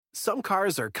Some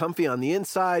cars are comfy on the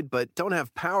inside but don't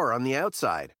have power on the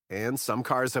outside. And some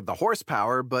cars have the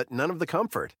horsepower but none of the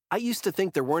comfort. I used to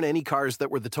think there weren't any cars that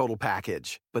were the total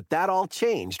package. But that all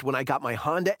changed when I got my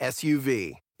Honda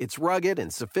SUV. It's rugged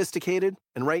and sophisticated,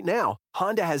 and right now,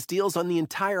 Honda has deals on the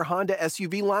entire Honda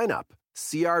SUV lineup.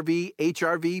 CR-V,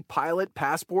 HR-V, Pilot,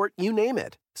 Passport, you name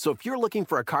it. So if you're looking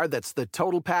for a car that's the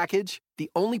total package, the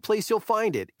only place you'll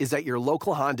find it is at your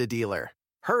local Honda dealer.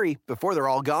 Hurry before they're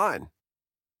all gone.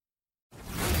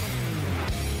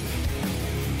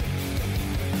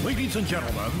 Ladies and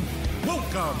gentlemen,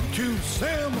 welcome to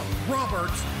Sam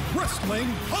Roberts Wrestling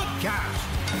Podcast.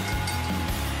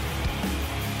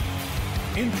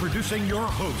 Introducing your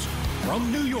host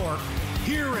from New York,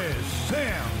 here is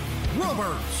Sam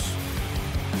Roberts.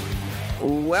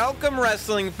 Welcome,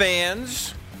 wrestling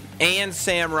fans and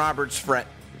Sam Roberts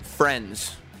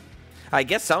friends. I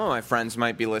guess some of my friends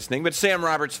might be listening, but Sam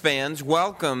Roberts fans,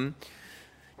 welcome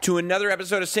to another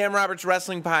episode of Sam Roberts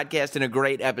Wrestling Podcast, and a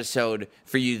great episode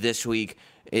for you this week.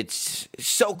 It's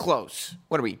so close.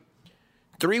 What are we?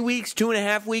 3 weeks,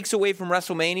 2.5 weeks away from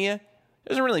WrestleMania?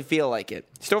 Doesn't really feel like it.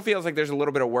 Still feels like there's a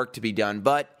little bit of work to be done,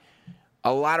 but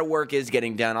a lot of work is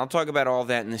getting done. I'll talk about all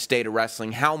that in the state of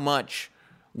wrestling, how much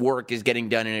work is getting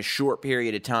done in a short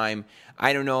period of time.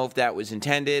 I don't know if that was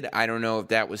intended. I don't know if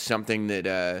that was something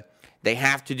that they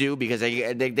have to do because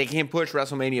they can't push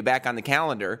WrestleMania back on the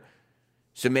calendar.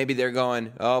 So maybe they're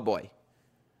going, oh boy,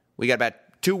 we got about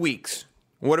 2 weeks.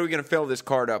 What are we going to fill this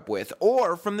card up with?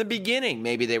 Or from the beginning,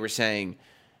 maybe they were saying,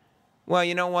 well,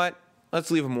 you know what?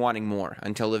 Let's leave them wanting more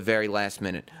until the very last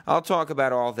minute. I'll talk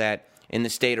about all that in the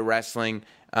state of wrestling.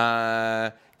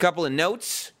 Couple of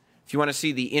notes. If you want to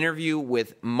see the interview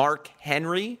with Mark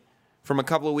Henry from a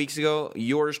couple of weeks ago,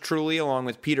 yours truly, along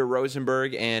with Peter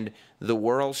Rosenberg and the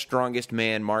world's strongest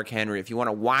man, Mark Henry. If you want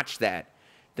to watch that,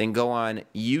 then go on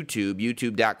YouTube,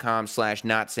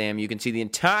 youtube.com/notsam. You can see the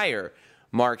entire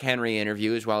Mark Henry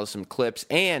interview as well as some clips.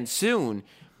 And soon,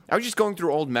 I was just going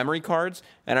through old memory cards,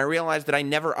 and I realized that I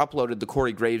never uploaded the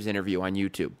Corey Graves interview on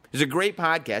YouTube. It was a great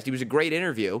podcast. He was a great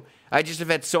interview. I just have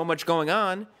had so much going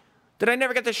on that I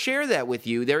never got to share that with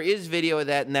you. There is video of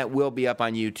that, and that will be up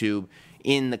on YouTube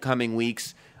in the coming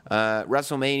weeks.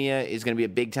 WrestleMania is going to be a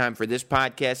big time for this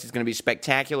podcast. It's going to be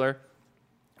spectacular.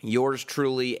 Yours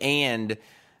truly and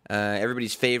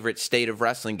everybody's favorite State of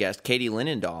Wrestling guest, Katie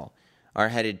Linendahl, are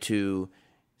headed to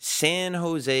San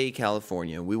Jose,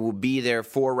 California. We will be there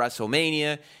for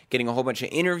WrestleMania, getting a whole bunch of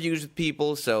interviews with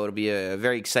people, so it'll be a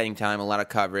very exciting time, a lot of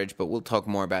coverage, but we'll talk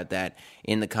more about that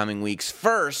in the coming weeks.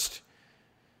 First,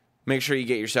 make sure you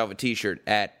get yourself a t-shirt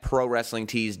at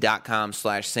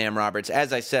prowrestlingtees.com/Sam Roberts.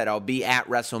 As I said, I'll be at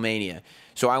WrestleMania,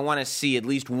 so I want to see at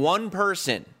least one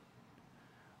person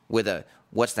with a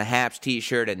What's the Haps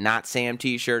t-shirt, a Not Sam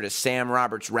t-shirt, a Sam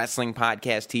Roberts Wrestling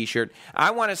Podcast t-shirt.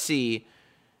 I want to see...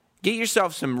 Get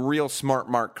yourself some real smart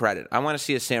mark credit. I want to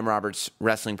see a Sam Roberts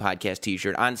Wrestling Podcast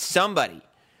t-shirt on somebody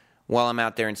while I'm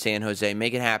out there in San Jose.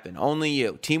 Make it happen. Only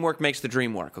you. Teamwork makes the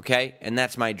dream work, okay? And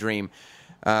that's my dream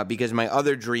because my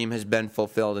other dream has been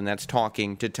fulfilled, and that's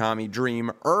talking to Tommy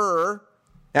Dreamer.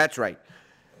 That's right.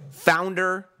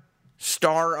 Founder,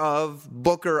 star of,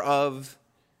 booker of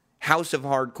House of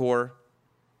Hardcore,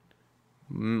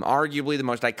 arguably the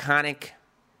most iconic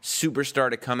superstar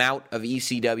to come out of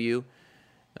ECW.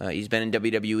 He's been in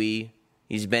WWE.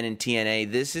 He's been in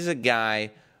TNA. This is a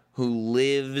guy who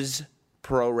lives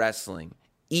pro wrestling.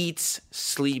 Eats,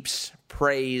 sleeps,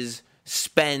 prays,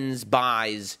 spends,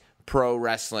 buys pro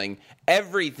wrestling.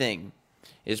 Everything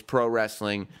is pro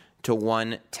wrestling to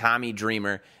one Tommy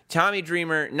Dreamer. Tommy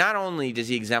Dreamer, not only does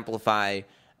he exemplify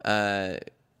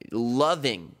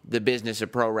loving the business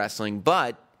of pro wrestling,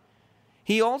 but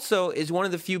he also is one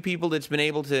of the few people that's been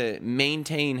able to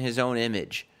maintain his own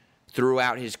image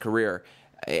throughout his career.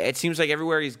 It seems like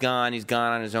everywhere he's gone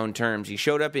on his own terms. He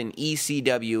showed up in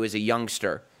ECW as a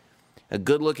youngster, a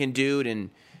good-looking dude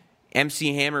in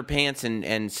MC Hammer pants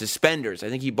and suspenders. I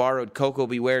think he borrowed Coco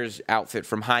Beware's outfit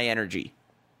from High Energy.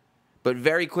 But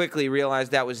very quickly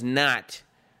realized that was not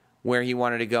where he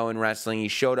wanted to go in wrestling. He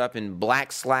showed up in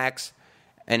black slacks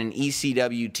and an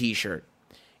ECW t-shirt.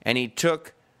 And he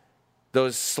took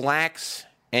those slacks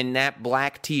and that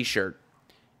black t-shirt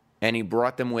and he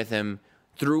brought them with him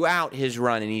throughout his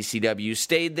run in ECW,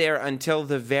 stayed there until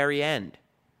the very end,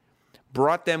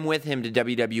 brought them with him to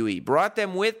WWE, brought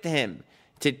them with him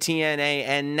to TNA,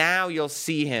 and now you'll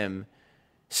see him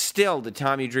still the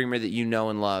Tommy Dreamer that you know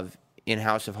and love in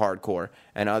House of Hardcore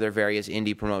and other various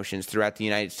indie promotions throughout the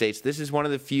United States. This is one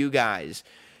of the few guys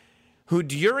who,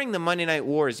 during the Monday Night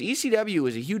Wars, ECW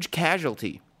was a huge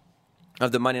casualty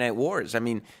of the Monday Night Wars. I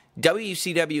mean,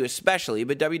 WCW especially,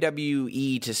 but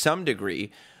WWE to some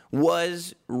degree,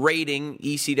 was raiding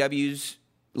ECW's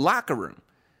locker room.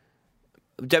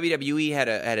 WWE had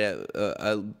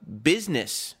a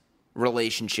business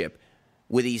relationship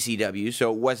with ECW,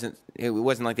 so it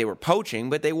wasn't like they were poaching,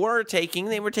 but they were taking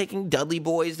Dudley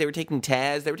Boys, they were taking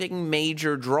Taz, they were taking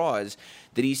major draws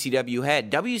that ECW had.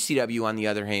 WCW, on the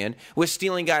other hand, was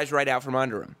stealing guys right out from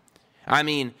under them. I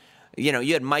mean, you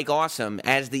had Mike Awesome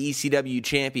as the ECW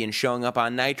champion showing up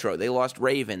on Nitro. They lost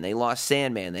Raven, they lost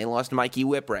Sandman, they lost Mikey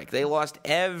Whipwreck, they lost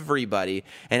everybody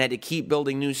and had to keep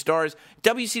building new stars.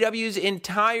 WCW's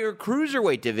entire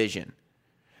cruiserweight division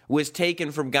was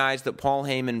taken from guys that Paul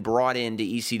Heyman brought into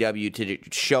ECW to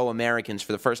show Americans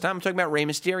for the first time. I'm talking about Rey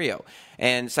Mysterio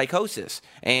and Psychosis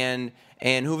and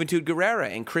Juventud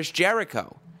Guerrera and Chris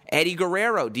Jericho, Eddie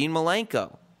Guerrero, Dean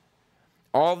Malenko.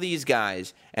 All these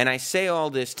guys. And I say all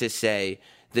this to say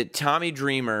that Tommy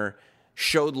Dreamer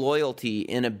showed loyalty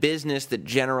in a business that,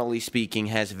 generally speaking,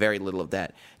 has very little of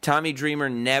that. Tommy Dreamer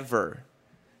never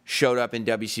showed up in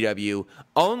WCW,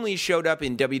 only showed up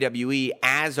in WWE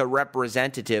as a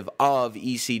representative of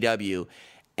ECW,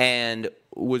 and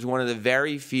was one of the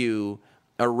very few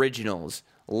originals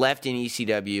left in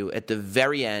ECW at the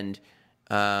very end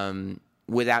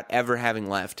without ever having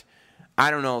left.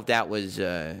 I don't know if that was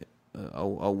a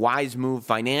wise move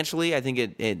financially. I think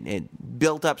it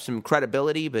built up some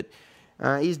credibility, but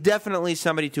he's definitely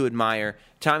somebody to admire.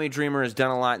 Tommy Dreamer has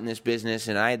done a lot in this business,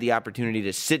 and I had the opportunity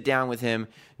to sit down with him,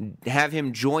 have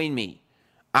him join me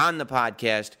on the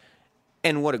podcast,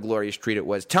 and what a glorious treat it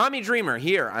was. Tommy Dreamer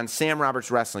here on Sam Roberts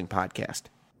Wrestling Podcast.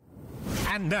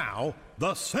 And now,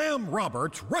 the Sam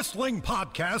Roberts Wrestling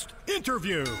Podcast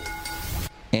interview.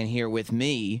 And here with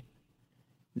me,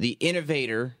 the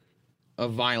innovator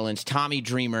of violence, Tommy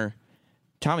Dreamer.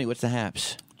 Tommy, what's the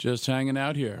haps? Just hanging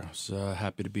out here. So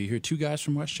happy to be here. Two guys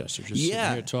from Westchester, just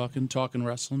sitting here talking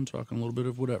wrestling, talking a little bit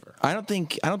of whatever. I don't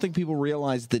think people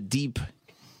realize the deep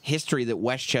history that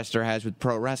Westchester has with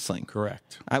pro wrestling.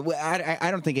 Correct. I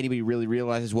don't think anybody really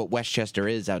realizes what Westchester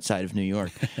is outside of New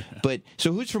York. But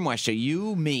so who's from Westchester?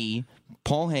 You, me,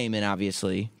 Paul Heyman,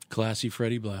 obviously. Classy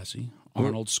Freddie Blassie,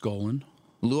 Arnold Skolin.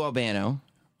 Lou Albano.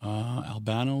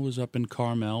 Albano was up in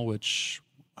Carmel, which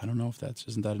I don't know if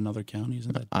isn't that another county?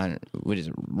 Isn't that? What is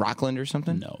it, Rockland or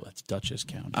something? No, that's Dutchess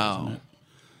County, isn't it?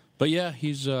 But yeah,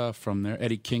 he's from there.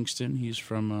 Eddie Kingston, he's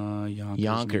from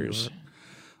Yonkers.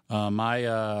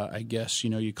 I guess,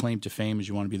 your claim to fame is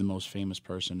you want to be the most famous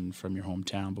person from your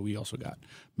hometown, but we also got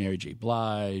Mary J.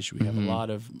 Blige. We have a lot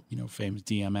of, famous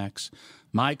DMX.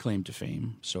 My claim to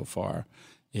fame so far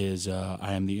is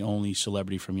I am the only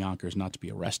celebrity from Yonkers not to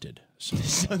be arrested. So,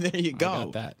 so there you go. I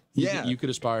got that. Yeah. You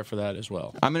could aspire for that as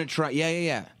well. I'm going to try.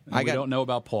 Yeah. We don't know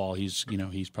about Paul. He's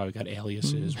probably got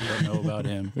aliases. We don't know about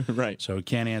him. Right. So we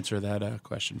can't answer that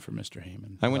question for Mr.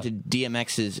 Heyman. I went to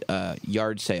DMX's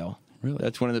yard sale. Really?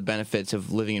 That's one of the benefits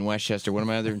of living in Westchester. One of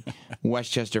my other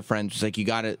Westchester friends was like, you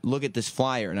got to look at this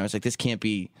flyer. And I was like, this can't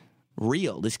be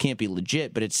real. This can't be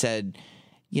legit. But it said,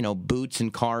 boots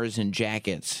and cars and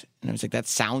jackets. And I was like, that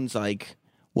sounds like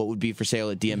what would be for sale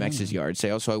at DMX's yard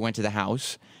sale. So I went to the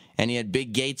house, and he had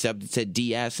big gates up that said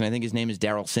DS, and I think his name is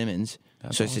Daryl Simmons.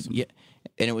 That's so awesome. I said, yeah.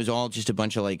 And it was all just a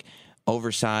bunch of,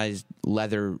 oversized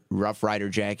leather Rough Rider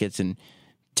jackets and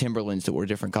Timberlands that were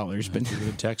different colors. But if you would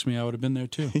have texted me, I would have been there,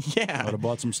 too. Yeah. I would have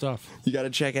bought some stuff. You got to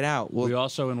check it out. Well, we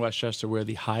also, in Westchester, we're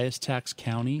the highest tax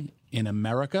county in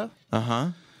America. Uh-huh.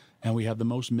 And we have the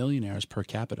most millionaires per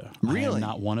capita. Really? I am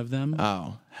not one of them.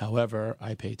 Oh. However,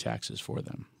 I pay taxes for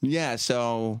them. Yeah,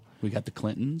 so we got the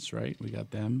Clintons, right? We got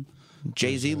them.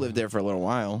 Jay-Z lived there for a little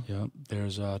while. Yep.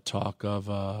 There's talk of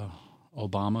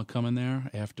Obama coming there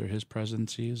after his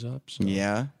presidency is up. So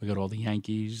yeah. We got all the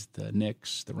Yankees, the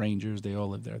Knicks, the Rangers. They all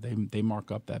live there. They mark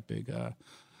up that big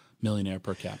millionaire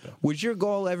per capita. Was your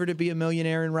goal ever to be a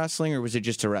millionaire in wrestling, or was it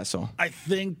just to wrestle? I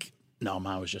think no,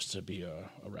 mine was just to be a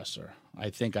wrestler. I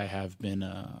think I have been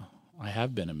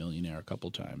a millionaire a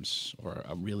couple times, or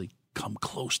I really come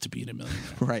close to being a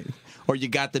millionaire. Right. Or you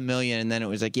got the $1 million, and then it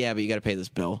was like, yeah, but you got to pay this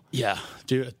bill. Yeah,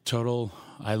 dude. Total.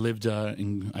 I lived. I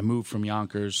moved from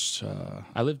Yonkers.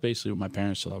 I lived basically with my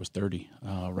parents till I was 30.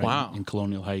 Right in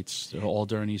Colonial Heights, all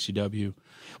during ECW.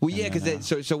 Well, yeah, because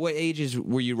so what ages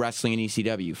were you wrestling in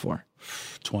ECW for?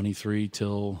 23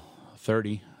 till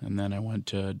 30, and then I went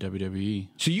to WWE.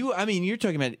 So you're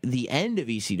talking about the end of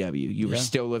ECW. You were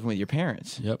still living with your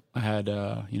parents. Yep. I had,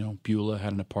 Beulah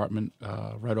had an apartment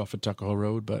right off of Tuckahoe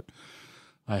Road, but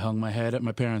I hung my head at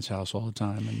my parents' house all the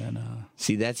time, and then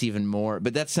see, that's even more.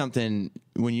 But that's something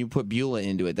when you put Beulah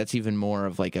into it. That's even more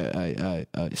of like a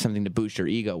something to boost your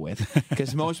ego with,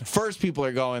 because most first people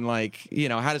are going like,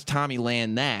 how does Tommy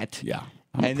land that? Yeah.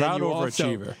 I'm a proud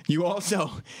overachiever. You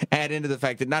also add into the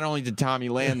fact that not only did Tommy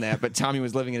land that, but Tommy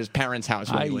was living in his parents'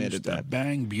 house when he landed that. I used to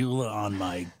bang Beulah on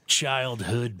my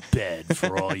childhood bed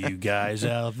for all you guys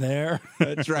out there.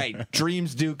 That's right.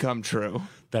 Dreams do come true.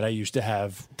 That I used to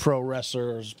have pro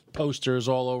wrestlers posters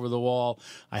all over the wall.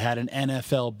 I had an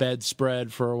NFL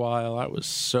bedspread for a while. I was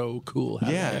so cool. How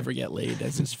did I ever get laid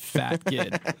as this fat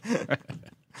kid?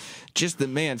 Just the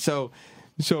man. So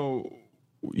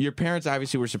your parents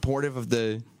obviously were supportive of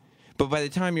but by the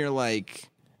time you're like,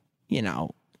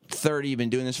 30, you've been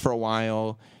doing this for a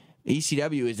while,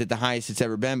 ECW is at the highest it's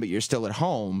ever been, but you're still at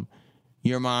home.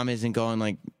 Your mom isn't going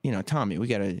like, Tommy, we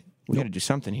got to do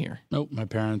something here. Nope. My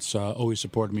parents always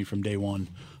supported me from day one.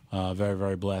 Very,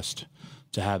 very blessed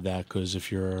to have that, because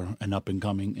if you're an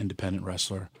up-and-coming independent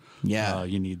wrestler,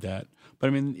 you need that. But, I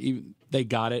mean, they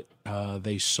got it.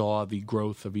 They saw the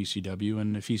growth of ECW,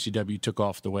 and if ECW took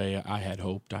off the way I had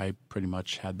hoped, I pretty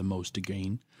much had the most to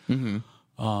gain.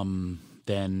 Mm-hmm.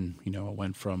 Then, I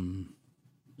went from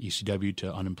ECW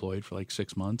to unemployed for like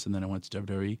 6 months, and then I went to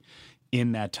WWE.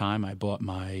 In that time, I bought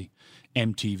my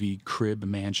MTV crib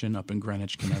mansion up in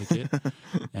Greenwich, Connecticut,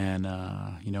 and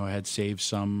I had saved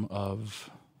some of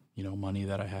money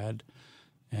that I had,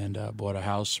 and bought a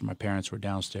house. My parents were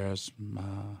downstairs.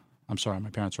 My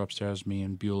parents were upstairs. Me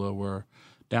and Beulah were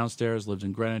downstairs. Lived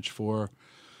in Greenwich for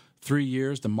 3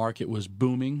 years. The market was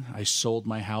booming. I sold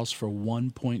my house for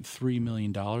 $1.3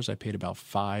 million. I paid about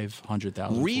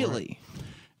 $500,000. Really? For it.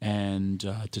 And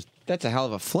that's a hell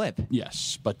of a flip.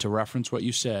 Yes, but to reference what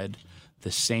you said,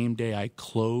 the same day I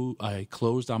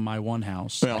closed on my one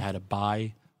house, I had to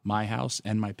buy my house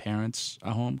and my parents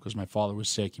a home because my father was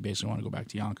sick. He basically wanted to go back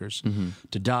to Yonkers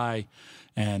to die,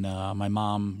 and my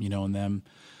mom, and them.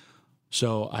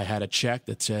 So I had a check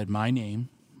that said my name,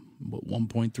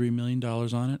 $1.3 million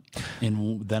on it,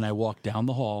 and then I walked down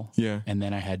the hall, and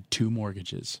then I had 2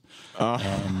 mortgages,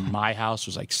 and my house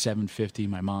was like $750,000,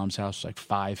 my mom's house was like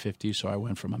 $550,000, so I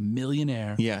went from a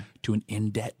millionaire to an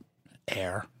in-debt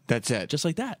heir. That's it. Just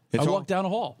like that. I walked down a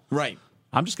hall. Right.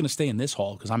 I'm just going to stay in this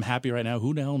hall because I'm happy right now.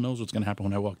 Who the hell knows what's going to happen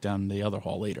when I walk down the other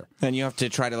hall later? And you have to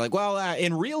try to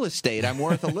in real estate, I'm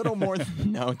worth a little more.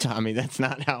 No, Tommy, that's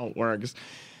not how it works.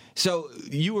 So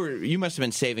you must have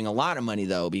been saving a lot of money,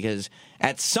 though, because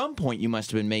at some point you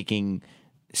must have been making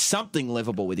something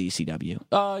livable with ECW.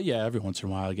 Yeah, every once in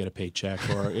a while I get a paycheck.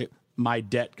 Or my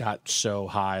debt got so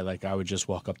high, like I would just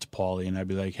walk up to Paulie and I'd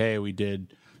be like, hey, we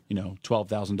did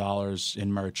 $12,000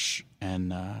 in merch,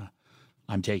 and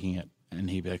I'm taking it. And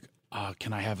he'd be like,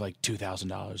 can I have like $2,000?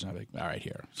 And I'd be like, all right,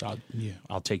 here. So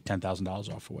I'll take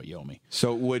 $10,000 off for what you owe me.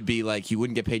 So it would be like you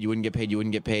wouldn't get paid,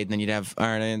 and then you'd have, all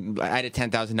right, I had a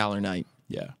 $10,000 night.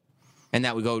 Yeah. And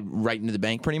that would go right into the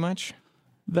bank pretty much?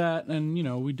 That, and,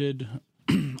 we did,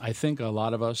 I think a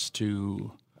lot of us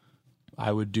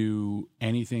I would do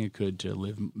anything I could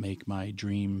to make my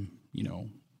dream,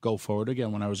 go forward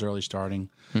again. When I was early starting,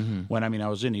 when, I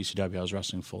was in ECW, I was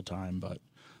wrestling full time, but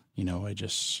I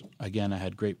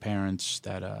had great parents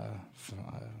that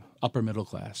upper middle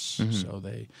class. So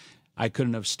I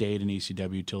couldn't have stayed in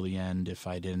ECW till the end if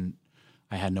I didn't.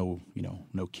 I had no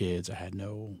kids. I had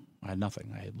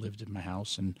nothing. I had lived in my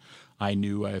house, and I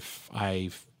knew if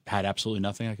I had absolutely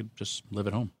nothing, I could just live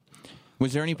at home.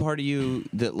 Was there any part of you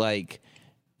that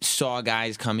saw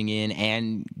guys coming in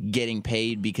and getting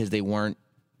paid because they weren't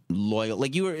loyal?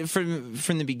 Like you were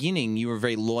from the beginning, you were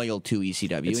very loyal to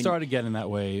ECW. It started getting that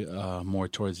way more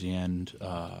towards the end,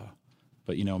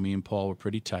 but me and Paul were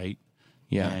pretty tight.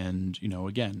 Yeah, and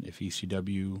again, if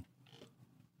ECW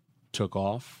took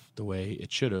off the way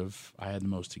it should have, I had the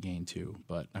most to gain too.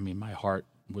 But my heart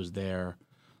was there.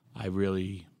 I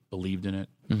really believed in it.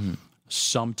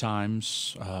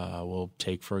 Sometimes we'll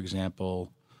take, for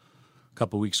example, a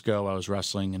couple weeks ago, I was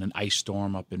wrestling in an ice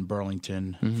storm up in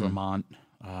Burlington, Vermont.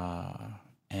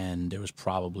 And there was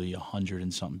probably 100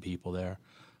 and something people there.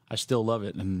 I still love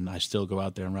it, and I still go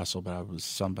out there and wrestle, but I was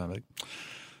sometimes like,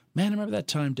 man, I remember that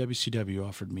time WCW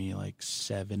offered me like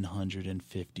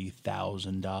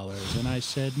 $750,000, and I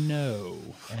said no.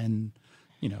 And,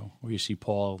 where you see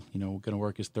Paul, going to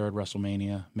work his 3rd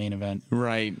WrestleMania main event.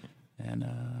 Right. And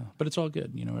but it's all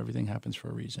good. Everything happens for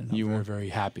a reason. I'm very, very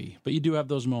happy. But you do have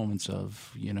those moments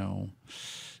of,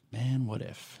 man, what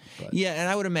if? But. Yeah, and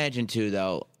I would imagine too,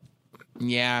 though.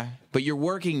 Yeah, but you're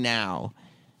working now,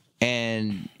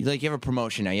 and you have a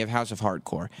promotion now. You have House of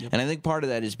Hardcore, and I think part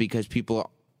of that is because people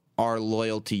are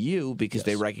loyal to you because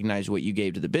they recognize what you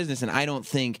gave to the business. And I don't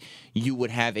think you would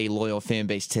have a loyal fan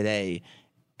base today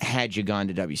had you gone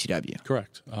to WCW.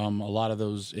 Correct. A lot of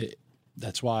those,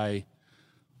 that's why,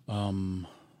 not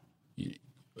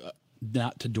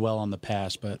to dwell on the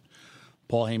past, but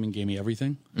Paul Heyman gave me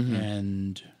everything.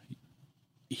 And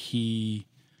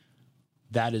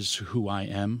that is who I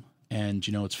am. And,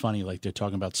 it's funny, like they're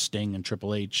talking about Sting and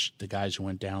Triple H, the guys who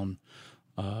went down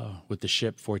with the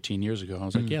ship 14 years ago. I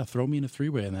was like, yeah, throw me in a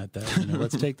three-way on that.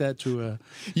 Let's take that to a...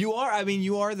 You are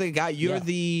the guy. You're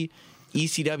the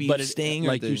ECW but Sting.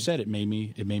 Like you said, it made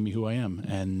me who I am.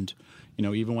 And,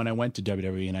 even when I went to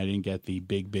WWE and I didn't get the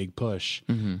big push,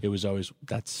 it was always,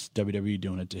 that's WWE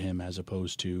doing it to him as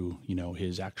opposed to,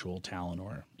 his actual talent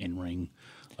or in-ring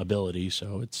ability.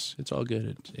 So it's all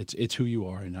good. It's who you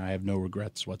are, and I have no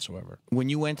regrets whatsoever. When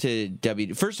you went to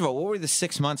first of all, what were the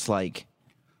 6 months like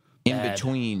in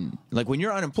between? Like when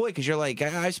you're unemployed, because you're like,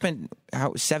 I spent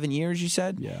 7 years, you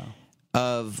said? Yeah.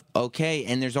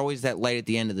 And there's always that light at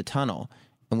the end of the tunnel.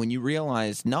 And when you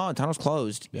realize, no, the tunnel's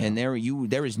closed, and there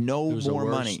is no more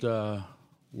money. It was the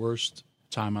worst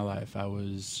time of my life. I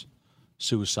was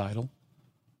suicidal.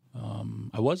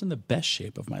 I was in the best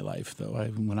shape of my life, though.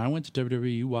 When I went to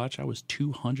WWE, you watch, I was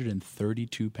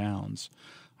 232 pounds.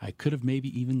 I could have maybe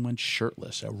even went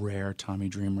shirtless, a rare Tommy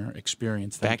Dreamer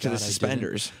experience. Back to the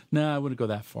suspenders. No, I wouldn't go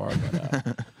that far,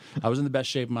 but I was in the best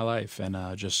shape of my life, and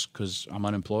just because I'm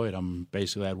unemployed,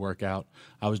 I'd work out.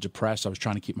 I was depressed. I was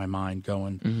trying to keep my mind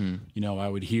going. I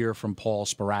would hear from Paul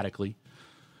sporadically,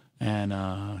 and,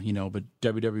 but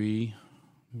WWE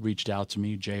reached out to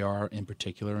me, JR in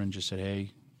particular, and just said,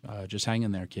 hey, just hang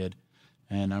in there, kid.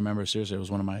 And I remember, seriously, it was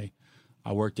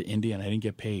I worked at Indy, and I didn't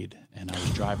get paid, and I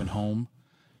was driving home.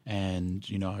 And,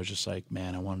 I was just like,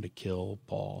 man, I wanted to kill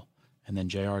Paul. And then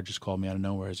JR just called me out of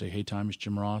nowhere. He's like, hey, Tom, it's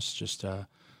Jim Ross. Just,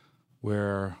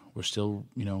 we're still,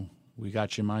 we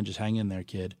got you in mind. Just hang in there,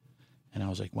 kid. And I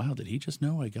was like, wow, did he just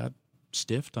know I got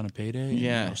stiffed on a payday?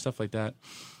 Yeah. And, stuff like that.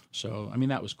 So,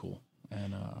 that was cool.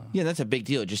 And yeah, that's a big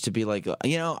deal, just to be like, I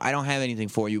don't have anything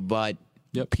for you, but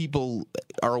people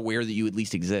are aware that you at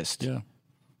least exist. Yeah.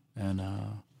 And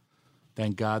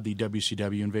thank God the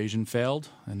WCW invasion failed.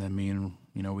 And then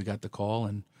we got the call,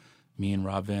 and me and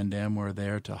Rob Van Dam were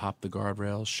there to hop the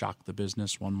guardrails, shock the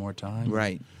business one more time.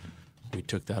 Right. We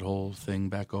took that whole thing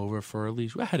back over for at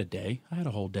least, I had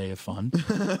a whole day of fun.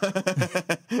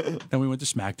 Then we went to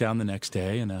SmackDown the next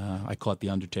day, and I caught The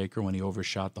Undertaker when he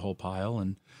overshot the whole pile,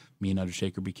 and me and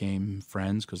Undertaker became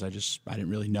friends because I didn't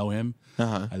really know him.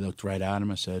 I looked right at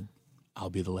him. I said, I'll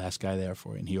be the last guy there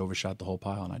for you. And he overshot the whole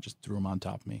pile, and I just threw him on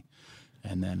top of me.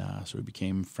 And then, so we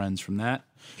became friends from that.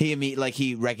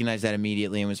 He recognized that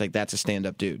immediately and was like, that's a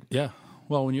stand-up dude. Yeah.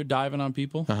 Well, when you're diving on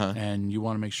people and you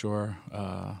want to make sure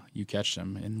you catch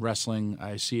them. In wrestling,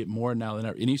 I see it more now than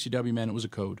ever. In ECW, man, it was a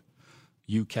code.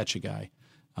 You catch a guy.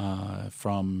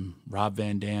 From Rob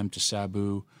Van Dam to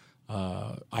Sabu,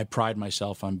 I pride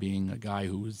myself on being a guy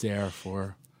who was there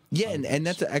for... Yeah, and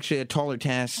that's actually a taller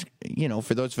task,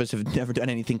 for those of us who have never done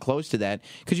anything close to that.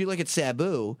 Because you look at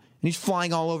Sabu, and he's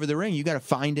flying all over the ring. You got to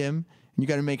find him, and you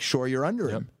got to make sure you're under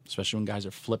him. Especially when guys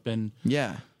are flipping.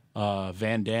 Yeah.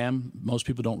 Van Dam, most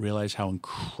people don't realize how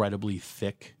incredibly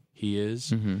thick he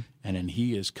is. And then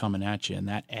he is coming at you, and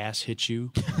that ass hits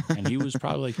you. And he was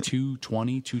probably like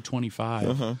 220,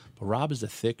 225. But Rob is a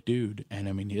thick dude. And,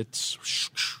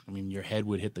 your head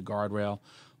would hit the guardrail.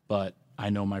 But I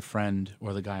know my friend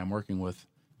or the guy I'm working with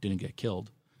didn't get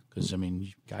killed because,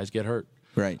 guys get hurt.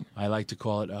 Right. I like to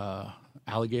call it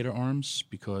alligator arms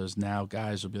because now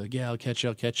guys will be like, yeah, I'll catch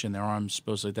you, and their arms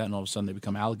supposed like that, and all of a sudden they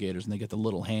become alligators and they get the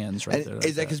little hands right there.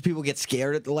 Is that because people get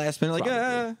scared at the last minute?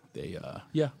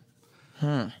 Yeah.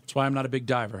 That's why I'm not a big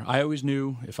diver. I always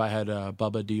knew if I had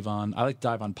Bubba, Devon, I like to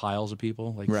dive on piles of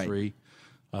people, like three.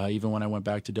 Even when I went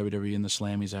back to WWE in the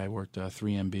Slammies, I worked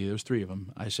 3MB. There was three of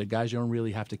them. I said, guys, you don't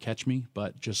really have to catch me,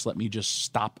 but just let me just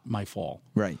stop my fall.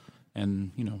 Right.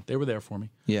 And, they were there for me.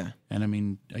 Yeah.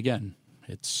 And, again,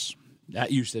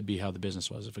 that used to be how the business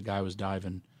was. If a guy was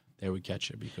diving, they would catch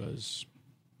you because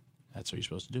that's what you're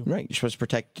supposed to do. Right. You're supposed to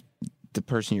protect the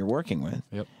person you're working with.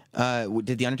 Yep.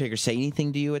 Did The Undertaker say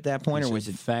anything to you at that point? He or was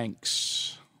said, it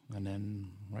thanks? And then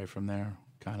right from there,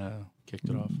 kind of kicked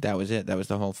it off. That was it. That was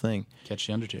the whole thing. Catch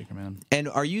the Undertaker, man. And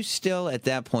are you still at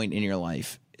that point in your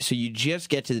life? So you just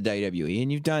get to the WWE,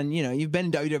 and you've done, you've been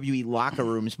in WWE locker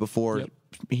rooms before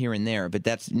here and there,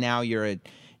 but now you're a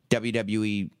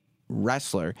WWE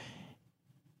wrestler.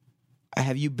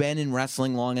 Have you been in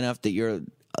wrestling long enough that you're,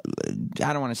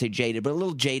 I don't want to say jaded, but a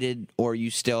little jaded, or are you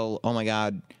still, oh my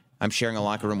God, I'm sharing a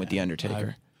locker room with The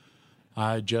Undertaker?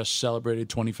 I just celebrated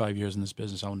 25 years in this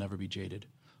business. I will never be jaded.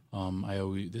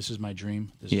 This is my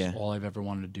dream. This is all I've ever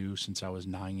wanted to do since I was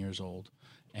 9 years old.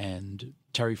 And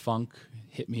Terry Funk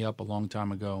hit me up a long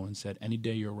time ago and said, any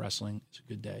day you're wrestling, it's a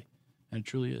good day. And it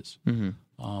truly is.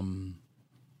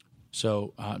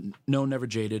 So, no, never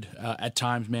jaded. At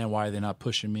times, man, why are they not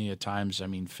pushing me? At times, I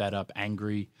mean, fed up,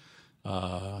 angry,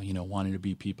 wanting to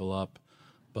beat people up.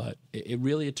 But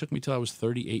it took me till I was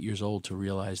 38 years old to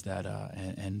realize that.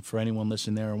 And for anyone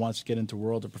listening there who wants to get into the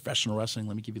world of professional wrestling,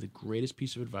 let me give you the greatest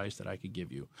piece of advice that I could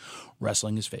give you.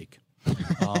 Wrestling is fake.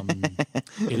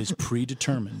 It is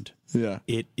predetermined. Yeah.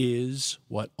 It is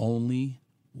what only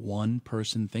one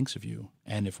person thinks of you.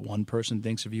 And if one person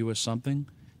thinks of you as something,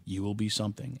 you will be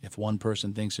something. If one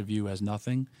person thinks of you as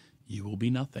nothing, you will be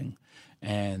nothing.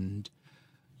 And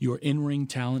your in-ring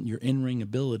talent, your in-ring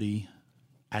ability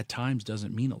at times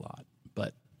doesn't mean a lot.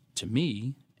 But to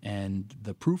me, and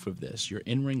the proof of this, your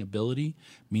in-ring ability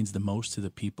means the most to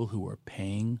the people who are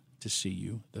paying to see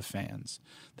you, the fans.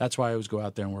 That's why I always go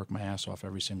out there and work my ass off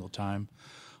every single time.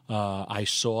 I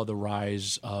saw the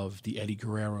rise of the Eddie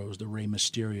Guerreros, the Rey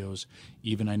Mysterios,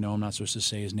 even I know I'm not supposed to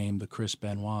say his name, the Chris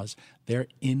Benoits. Their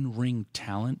in-ring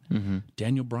talent,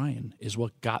 Daniel Bryan, is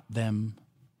what got them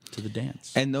to the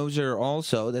dance. And those are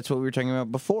also, that's what we were talking about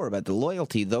before, about the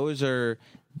loyalty. Those are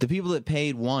the people that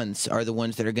paid once are the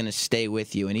ones that are going to stay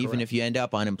with you. And even if you end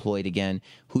up unemployed again,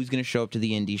 who's going to show up to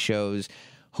the indie shows?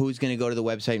 Who's going to go to the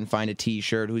website and find a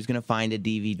T-shirt? Who's going to find a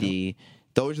DVD? Yep.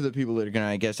 Those are the people that are going to,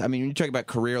 I guess, I mean, when you talk about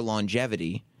career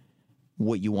longevity,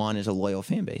 what you want is a loyal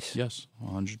fan base. Yes,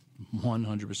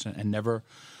 100%. And never,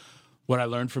 what I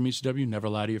learned from ECW, never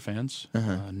lie to your fans.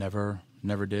 Never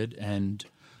did. And,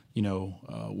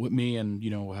 with me and,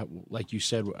 like you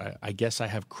said, I guess I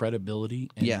have credibility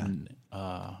in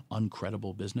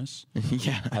uncredible business.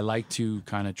 I like to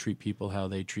kind of treat people how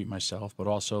they treat myself, but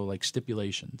also like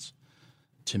stipulations.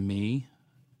 To me,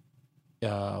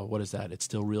 what is that? It's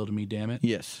still real to me, damn it.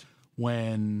 Yes.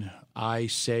 When I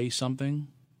say something,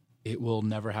 it will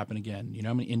never happen again. You know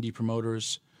how many indie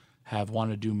promoters have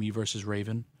wanted to do me versus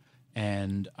Raven?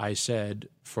 And I said,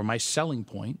 for my selling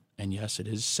point, and yes, it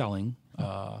is selling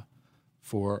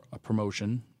for a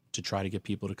promotion to try to get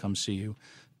people to come see you,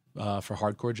 for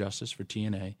Hardcore Justice, for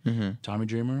TNA, Tommy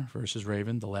Dreamer versus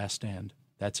Raven, The Last Stand.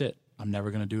 That's it. I'm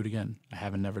never going to do it again. I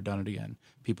haven't never done it again.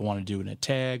 People want to do it in a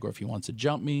tag, or if he wants to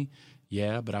jump me,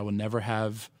 but I will never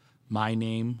have my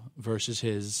name versus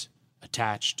his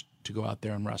attached to go out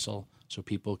there and wrestle so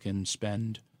people can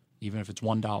spend, even if it's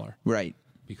 $1. Right.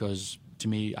 Because to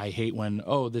me, I hate when,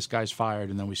 this guy's fired,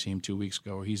 and then we see him 2 weeks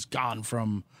ago, or he's gone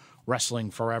from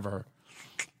wrestling forever.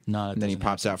 No, and then he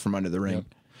pops out from under the ring.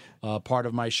 Yep. Part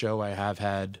of my show, I have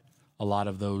had a lot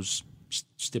of those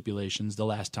stipulations. The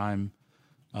last time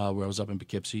where I was up in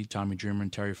Poughkeepsie, Tommy Dreamer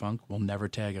and Terry Funk will never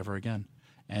tag ever again.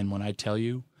 And when I tell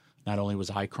you, not only was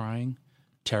I crying,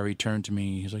 Terry turned to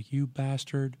me. He's like, "You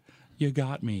bastard, you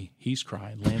got me." He's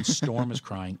crying. Lance Storm is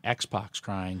crying. X-Pac's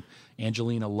crying.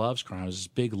 Angelina Love's crying. It was this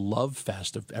big love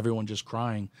fest of everyone just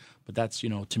crying. But that's,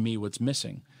 to me, what's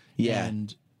missing. Yeah.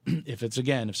 And if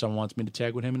someone wants me to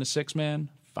tag with him in a 6-man,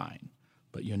 fine.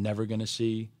 But you're never going to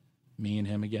see me and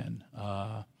him again.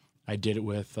 I did it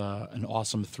with an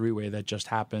awesome 3-way that just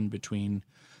happened between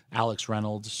Alex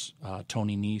Reynolds,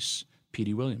 Tony Nese,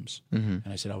 Petey Williams. And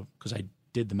I said, because I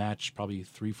did the match probably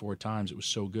 3-4 times. It was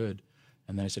so good.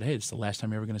 And then I said, hey, it's the last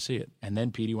time you're ever going to see it. And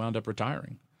then Petey wound up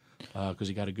retiring because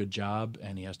he got a good job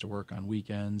and he has to work on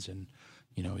weekends. And,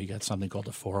 he got something called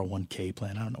a 401k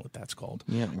plan. I don't know what that's called.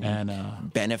 Yeah.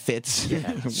 And benefits.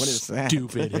 Yeah, what is that?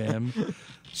 Stupid him.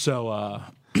 So,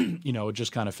 it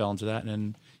just kind of fell into that.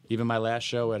 And even my last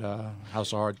show at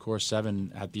House of Hardcore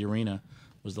 7 at the arena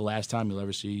was the last time you'll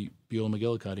ever see Beulah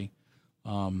McGillicuddy.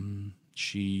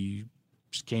 She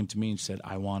came to me and said,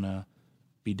 I want to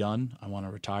be done. I want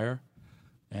to retire.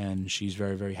 And she's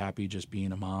very, very happy just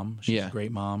being a mom. She's a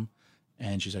great mom.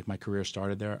 And she's like, my career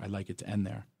started there. I'd like it to end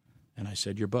there. And I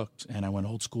said, you're booked. And I went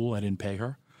old school. I didn't pay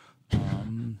her.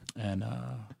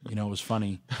 It was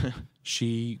funny.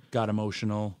 She got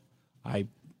emotional. I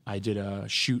did a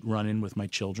shoot run-in with my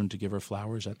children to give her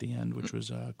flowers at the end, which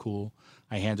was cool.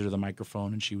 I handed her the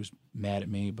microphone, and she was mad at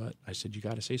me, but I said, you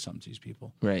got to say something to these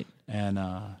people. Right. And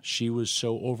she was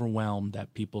so overwhelmed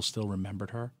that people still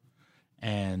remembered her.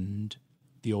 And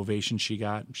the ovation she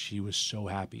got, she was so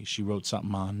happy. She wrote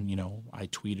something on, I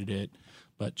tweeted it,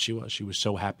 but she was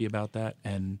so happy about that.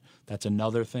 And that's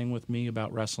another thing with me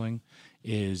about wrestling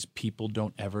is people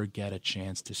don't ever get a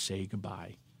chance to say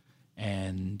goodbye.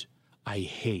 And I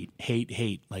hate,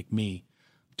 like me.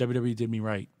 WWE did me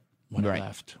right when I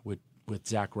left with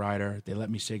Zack Ryder. They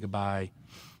let me say goodbye.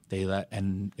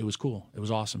 And it was cool. It was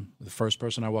awesome. The first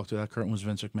person I walked through that curtain was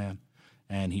Vince McMahon.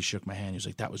 And he shook my hand. He was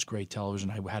like, that was great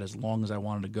television. I had as long as I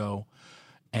wanted to go.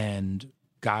 And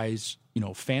guys,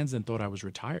 fans then thought I was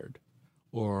retired.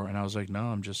 And I was like,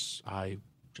 no, I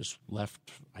just left.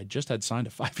 I just had signed a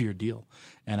 5-year deal.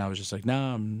 And I was just like,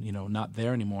 no, I'm, not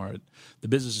there anymore. The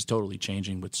business is totally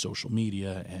changing with social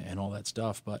media and all that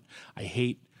stuff. But I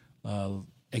hate,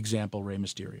 example, Rey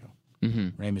Mysterio.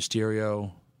 Mm-hmm. Rey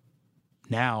Mysterio,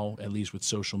 now, at least with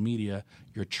social media,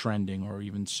 you're trending, or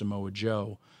even Samoa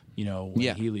Joe,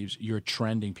 when he leaves, you're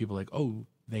trending. People are like, oh,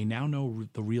 they now know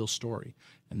the real story.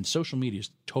 And social media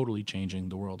is totally changing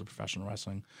the world of professional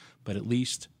wrestling. But at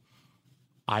least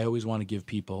I always want to give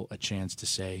people a chance to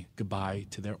say goodbye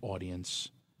to their audience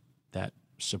that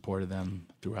supported them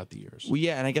throughout the years. Well,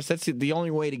 yeah, and I guess that's the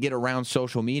only way to get around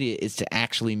social media is to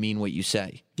actually mean what you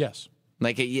say. Yes.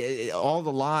 Like, all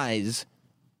the lies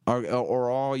or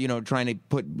all, trying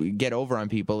to get over on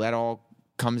people, that all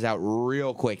comes out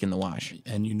real quick in the wash.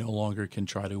 And you no longer can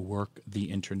try to work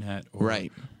the internet or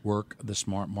work the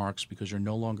smart marks, because you're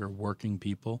no longer working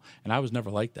people. And I was never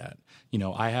like that.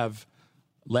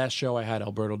 Last show I had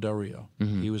Alberto Del Rio.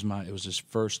 Mm-hmm. It was his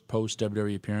first post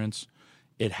WWE appearance.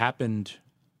 It happened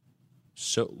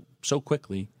so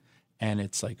quickly, and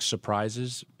it's like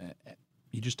surprises.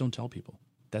 You just don't tell people.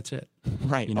 That's it.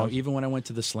 Right. Even when I went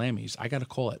to the Slammies, I got a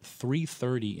call at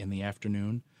 3:30 in the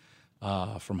afternoon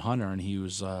from Hunter, and he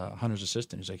was Hunter's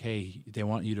assistant. He's like, hey, they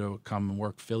want you to come and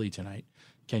work Philly tonight.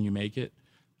 Can you make it?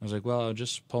 I was like, well, I'm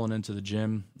just pulling into the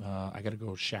gym. I got to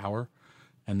go shower,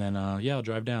 and then, I'll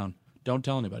drive down. Don't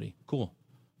tell anybody. Cool.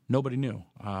 Nobody knew.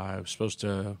 I was supposed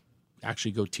to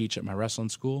actually go teach at my wrestling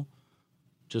school.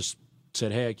 Just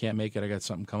said, hey, I can't make it. I got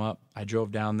something come up. I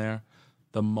drove down there.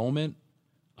 The moment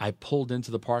I pulled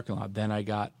into the parking lot, then I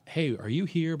got, hey, are you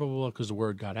here? Blah, blah, blah, because the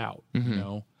word got out,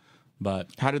 But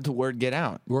how did the word get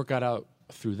out? Word got out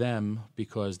through them,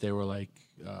 because they were like...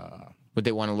 Would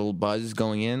they want a little buzz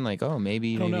going in? Like, oh,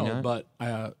 maybe, maybe not? But,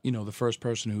 the first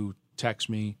person who texted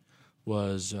me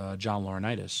was John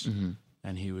Laurinaitis. Mm-hmm.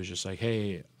 And he was just like,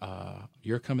 hey,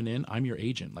 you're coming in. I'm your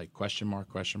agent, like, question mark.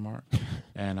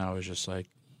 And I was just like,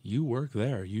 you work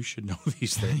there. You should know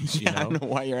these things. I don't know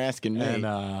why you're asking me.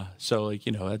 And so, you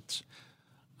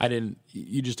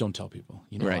just don't tell people.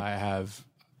 Right.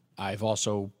 I've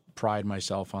also pride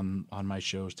myself on my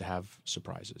shows to have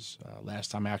surprises.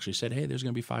 Last time I actually said, hey, there's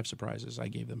going to be 5 surprises. I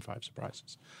gave them 5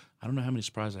 surprises. I don't know how many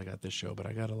surprises I got this show, but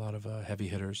I got a lot of heavy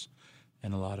hitters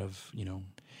and a lot of,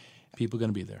 people going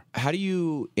to be there. How do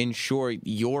you ensure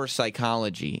your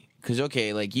psychology? Because,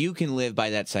 you can live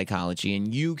by that psychology,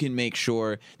 and you can make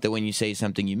sure that when you say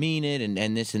something, you mean it,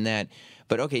 and this and that.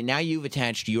 But, now you've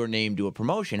attached your name to a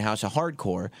promotion, House of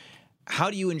Hardcore. How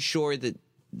do you ensure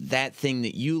that thing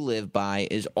that you live by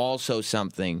is also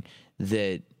something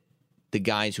that the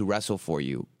guys who wrestle for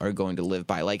you are going to live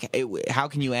by? How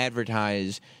can you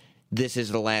advertise this is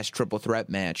the last triple threat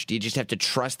match? Do you just have to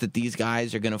trust that these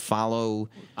guys are going to follow?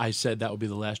 I said that would be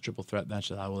the last triple threat match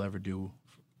that I will ever do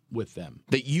with them.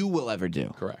 That you will ever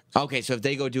do? Correct. Okay, so if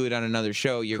they go do it on another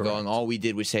show, you're going, all we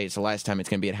did was say it's the last time it's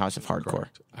going to be at House of Hardcore.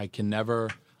 Correct.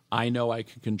 I know I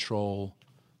can control,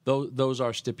 those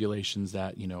are stipulations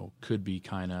that, could be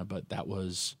kind of, but that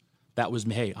was,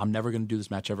 hey, I'm never going to do this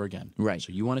match ever again. Right.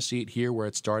 So you want to see it here where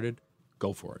it started,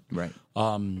 go for it. Right.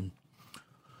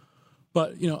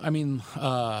 But,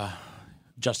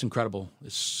 Justin Credible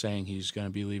is saying he's going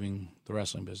to be leaving the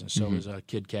wrestling business. So is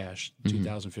Kid Cash,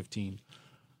 2015.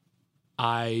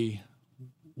 I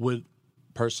would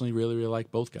personally really, really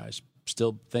like both guys.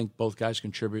 Still think both guys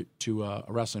contribute to a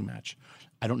wrestling match.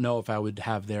 I don't know if I would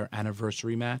have their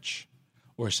anniversary match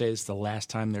or say it's the last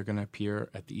time they're going to appear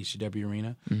at the ECW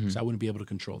arena, because I wouldn't be able to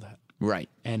control that. Right.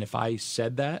 And if I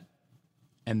said that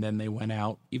and then they went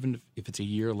out, even if it's a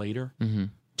year later,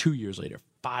 2 years later,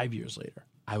 5 years later,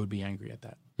 I would be angry at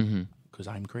that because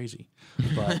I'm crazy.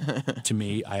 But to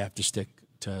me, I have to stick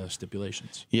to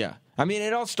stipulations. Yeah.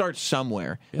 It all starts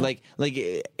somewhere. Yeah. Like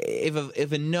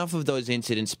if enough of those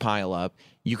incidents pile up,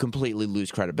 you completely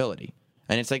lose credibility.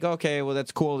 And it's like, okay, well,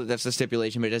 that's cool. That's the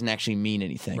stipulation, but it doesn't actually mean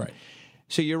anything. Right.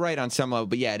 So you're right on some of it,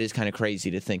 but yeah, it is kind of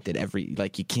crazy to think that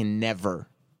it can never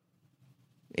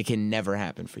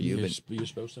happen for you. You're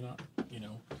supposed to not,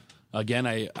 Again,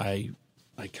 I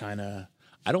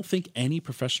don't think any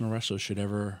professional wrestler should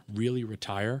ever really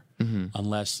retire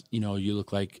unless, you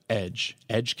look like Edge.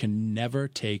 Edge can never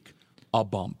take a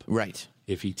bump. Right.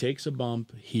 If he takes a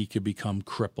bump, he could become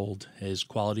crippled. His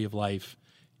quality of life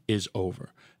is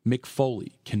over. Mick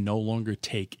Foley can no longer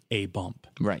take a bump.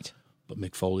 Right. But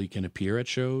Mick Foley can appear at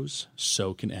shows,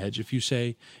 so can Edge. If you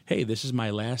say, hey, this is my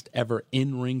last ever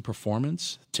in-ring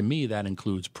performance, to me that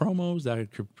includes promos, that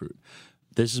includes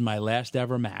this is my last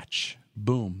ever match.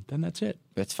 Boom. Then that's it.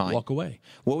 That's fine. Walk away.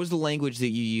 What was the language that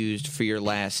you used for your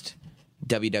last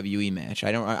WWE match?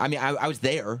 I was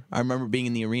there. I remember being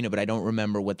in the arena, but I don't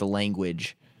remember what the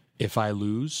language. If I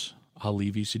lose, I'll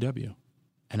leave ECW.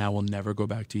 And I will never go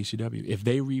back to ECW. If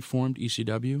they reformed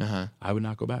ECW, I would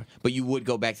not go back. But you would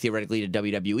go back theoretically to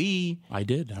WWE. I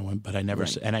did. I went, but I never.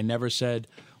 And I never said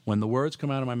when the words come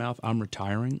out of my mouth, I'm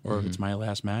retiring, or if it's my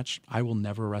last match, I will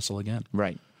never wrestle again.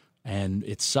 Right. And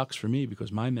it sucks for me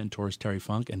because my mentor is Terry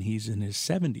Funk, and he's in his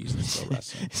 70s and still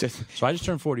wrestling. So I just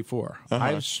turned 44.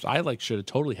 I should have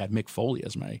totally had Mick Foley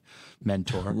as my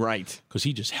mentor, right? Because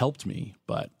he just helped me.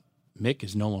 But Mick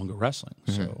is no longer wrestling,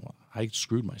 so I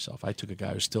screwed myself. I took a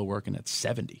guy who's still working at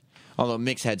 70. Although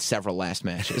Mick's had several last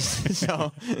matches,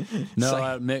 so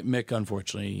no, Mick,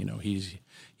 unfortunately,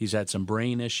 he's had some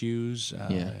brain issues.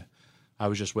 I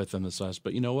was just with him this last,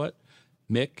 but you know what,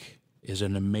 Mick is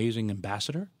an amazing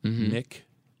ambassador. Mick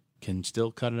can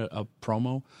still cut a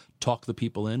promo, talk the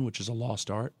people in, which is a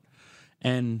lost art,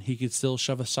 and he could still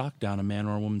shove a sock down a man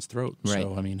or a woman's throat. Right.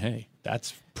 So, I mean, hey,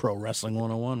 that's pro wrestling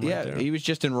 101 right there. He was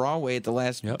just in Rawway at the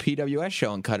last PWS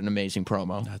show and cut an amazing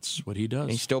promo. That's what he does.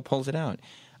 And he still pulls it out.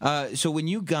 So when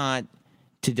you got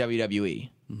to WWE,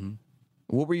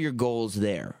 what were your goals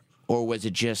there? Or was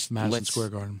it just Madison Square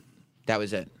Garden? That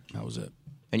was it? That was it.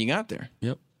 And you got there?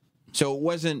 Yep. So it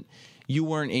wasn't, you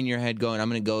weren't in your head going, I'm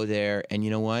going to go there, and you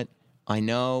know what? I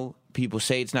know people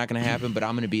say it's not going to happen, but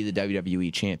I'm going to be the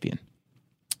WWE champion.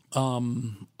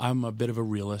 I'm a bit of a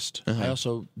realist. I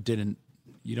also didn't,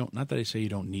 not that I say you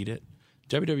don't need it.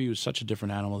 WWE is such a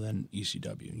different animal than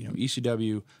ECW.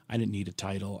 ECW, I didn't need a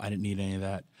title. I didn't need any of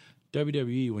that.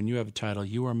 WWE, when you have a title,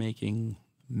 you are making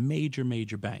major,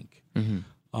 major bank.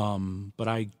 But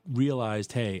I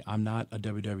realized, hey, I'm not a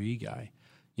WWE guy.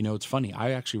 It's funny.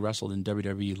 I actually wrestled in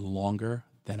WWE longer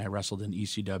than I wrestled in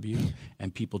ECW,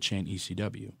 and people chant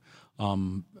ECW.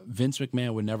 Vince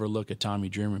McMahon would never look at Tommy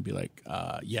Dreamer and be like,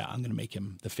 yeah, I'm going to make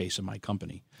him the face of my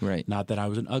company. Right. Not that I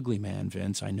was an ugly man,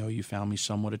 Vince. I know you found me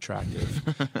somewhat attractive.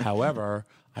 However,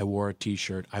 I wore a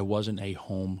T-shirt. I wasn't a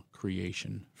home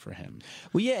creation for him.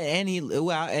 Well, yeah, and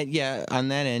on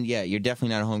that end, you're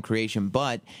definitely not a home creation,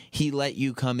 but he let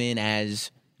you come in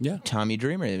as Tommy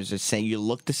Dreamer. It was the same. You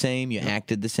looked the same. You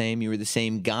acted the same. You were the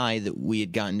same guy that we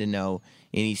had gotten to know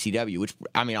in ECW, which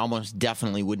almost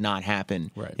definitely would not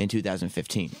happen in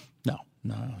 2015. No,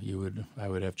 I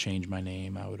would have changed my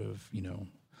name. I would have,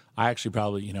 I actually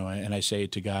probably, and I say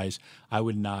it to guys, I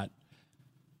would not.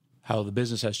 How the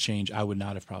business has changed, I would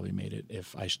not have probably made it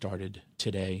if I started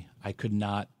today. I could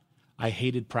not. I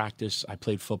hated practice. I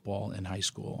played football in high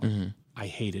school. I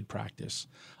hated practice.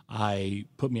 I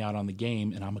put me out on the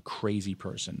game, and I'm a crazy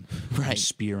person. Right. I'm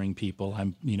spearing people.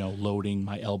 I'm, loading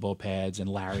my elbow pads and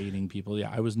lariating people.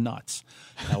 Yeah, I was nuts.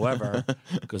 However,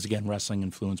 because again, wrestling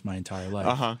influenced my entire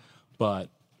life. But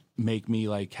make me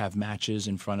have matches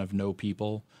in front of no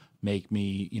people. Make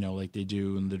me, like they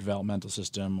do in the developmental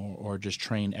system, or just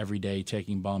train every day,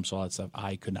 taking bumps, all that stuff.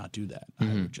 I could not do that. I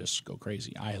would just go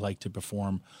crazy. I like to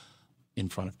perform in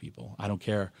front of people. I don't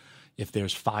care if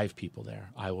there's 5 people there.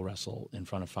 I will wrestle in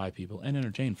front of 5 people and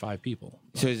entertain 5 people.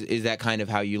 So is that kind of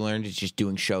how you learned? It's just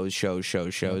doing shows?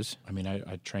 I mean,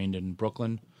 I trained in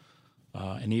Brooklyn,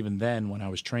 and even then, when I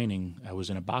was training, I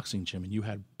was in a boxing gym, and you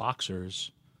had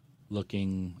boxers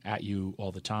looking at you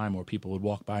all the time, or people would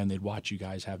walk by and they'd watch you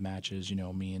guys have matches,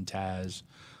 me and Taz,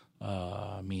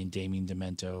 me and Damien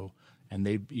Demento, and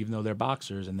they, even though they're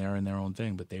boxers and they're in their own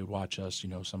thing, but they would watch us,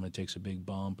 somebody takes a big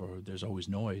bump or there's always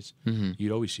noise,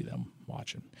 you'd always see them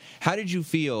watching. How did you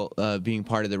feel being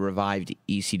part of the revived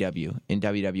ECW in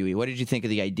WWE? What did you think of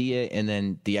the idea and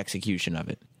then the execution of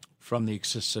it? From the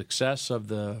success of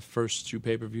the first 2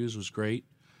 pay-per-views was great.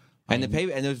 And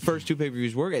the first 2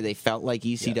 pay-per-views were good. They felt like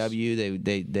ECW.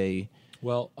 Yes.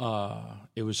 Well,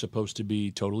 it was supposed to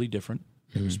be totally different.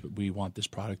 We want this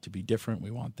product to be different.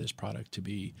 We want this product to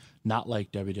be not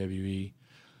like WWE,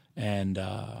 and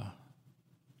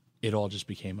it all just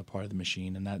became a part of the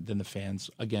machine. And then the fans,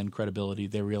 again, credibility.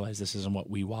 They realized this isn't what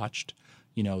we watched.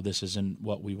 This isn't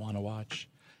what we want to watch.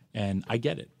 And I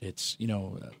get it. It's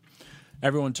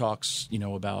everyone talks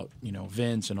about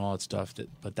Vince and all that stuff.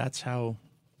 But that's how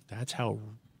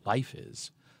life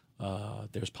is.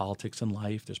 There's politics in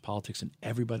life. There's politics in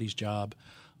everybody's job.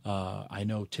 I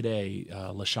know today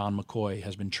LaShawn McCoy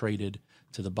has been traded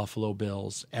to the Buffalo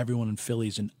Bills. Everyone in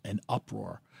Philly's in an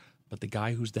uproar. But the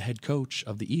guy who's the head coach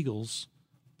of the Eagles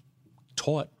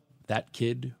taught that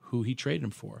kid who he traded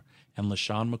him for. And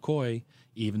LaShawn McCoy,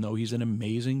 even though he's an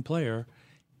amazing player,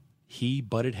 he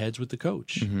butted heads with the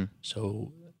coach.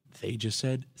 So they just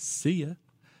said, see ya.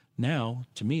 Now,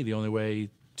 to me, the only way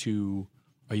to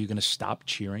Are you going to stop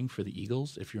cheering for the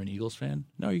Eagles if you're an Eagles fan?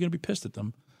 No, you're going to be pissed at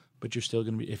them, but you're still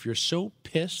going to be. If you're so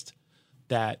pissed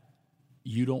that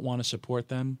you don't want to support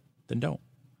them, then don't.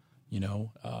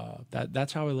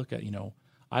 That's how I look at.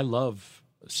 I love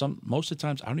most of the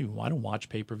times I don't watch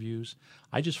pay-per-views.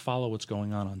 I just follow what's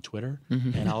going on Twitter,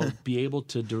 and I'll be able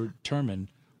to determine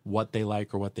what they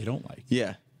like or what they don't like.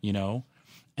 Yeah,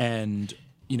 and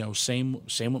same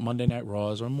with Monday Night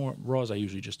Raws or more Raws. I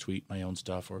usually just tweet my own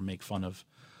stuff or make fun of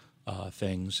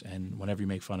things, and whenever you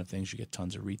make fun of things, you get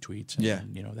tons of retweets.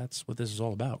 And, that's what this is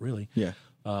all about, really. Yeah.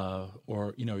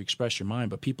 Or express your mind,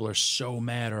 but people are so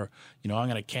mad, or I'm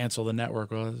going to cancel the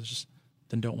network. Well,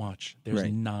 then don't watch. There's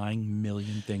 9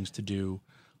 million things to do.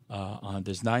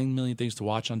 There's 9 million things to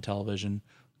watch on television.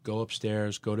 Go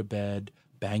upstairs, go to bed,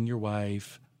 bang your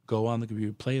wife, go on the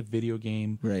computer, play a video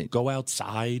game, go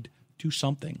outside, do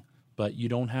something. But you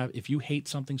don't have. If you hate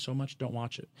something so much, don't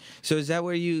watch it. So is that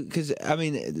where you? Because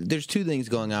there's two things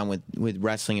going on with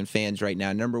wrestling and fans right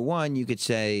now. Number one, you could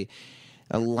say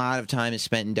a lot of time is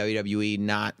spent in WWE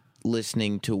not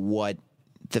listening to what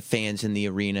the fans in the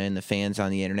arena and the fans on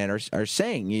the internet are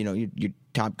saying. Your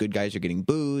top good guys are getting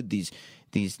booed. These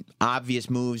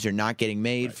obvious moves are not getting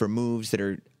made for moves that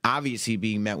are obviously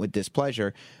being met with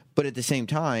displeasure. But at the same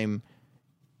time,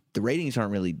 the ratings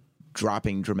aren't really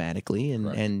dropping dramatically,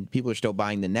 and people are still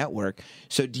buying the network.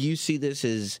 So do you see this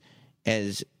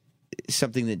as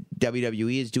something that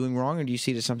WWE is doing wrong, or do you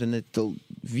see it as something that the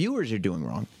viewers are doing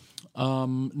wrong?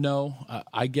 No,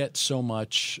 I get so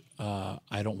much.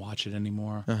 I don't watch it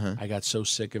anymore. I got so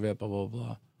sick of it. Blah blah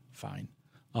blah. Fine.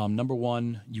 Number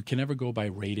one, you can never go by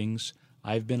ratings.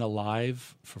 I've been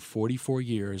alive for 44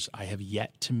 years. I have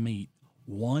yet to meet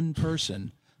one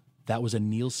person that was a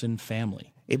Nielsen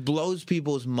family. It blows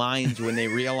people's minds when they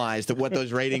realize that what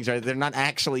those ratings are. They're not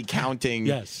actually counting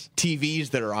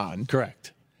TVs that are on.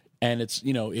 Correct. And it's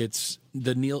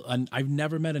the I've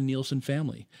never met a Nielsen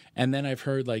family. And then I've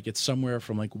heard it's somewhere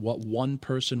from what one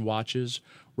person watches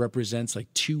represents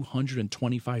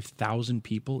 225,000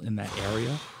 people in that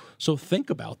area. So think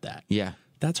about that. Yeah.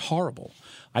 That's horrible.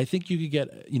 I think you could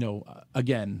get,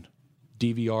 again,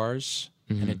 DVRs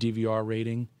and a DVR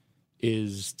rating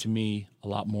is, to me, a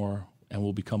lot more and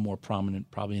will become more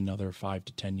prominent probably another 5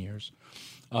 to 10 years.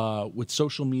 With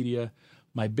social media,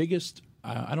 my biggest,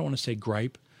 I don't want to say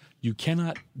gripe, you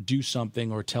cannot do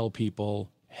something or tell people,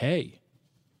 hey,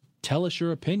 tell us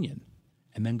your opinion,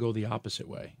 and then go the opposite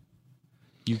way.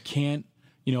 You can't,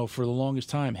 for the longest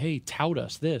time, hey, tout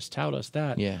us this, tout us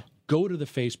that. Yeah. Go to the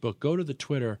Facebook, go to the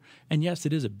Twitter, and yes,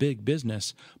 it is a big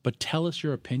business, but tell us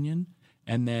your opinion,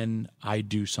 and then I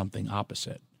do something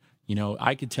opposite.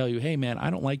 I could tell you, hey, man, I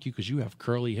don't like you because you have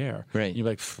curly hair. Right. And you're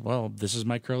like, well, this is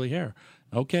my curly hair.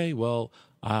 Okay, well,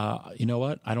 you know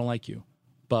what? I don't like you.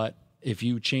 But if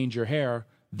you change your hair,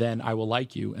 then I will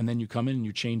like you. And then you come in and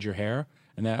you change your hair,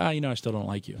 and then, I still don't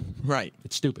like you. Right.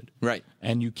 It's stupid. Right.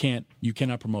 And you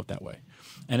cannot promote that way.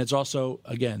 And it's also,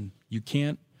 again, you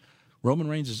can't. Roman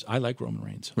Reigns I like Roman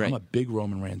Reigns. Right. I'm a big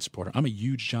Roman Reigns supporter. I'm a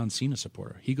huge John Cena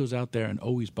supporter. He goes out there and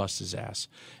always busts his ass.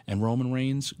 And Roman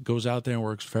Reigns goes out there and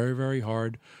works very, very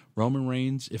hard. Roman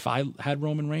Reigns, if I had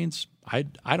Roman Reigns, I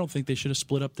don't think they should have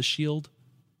split up the Shield.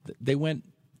 They went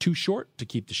too short to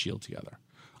keep the Shield together.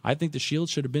 I think the Shield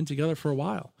should have been together for a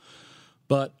while.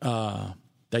 But,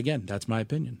 again, that's my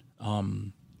opinion.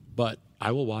 But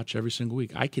I will watch every single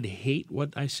week. I could hate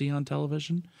what I see on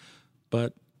television,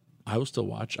 but I will still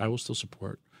watch. I will still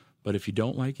support. But if you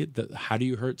don't like it, how do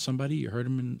you hurt somebody? You hurt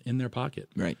them in their pocket.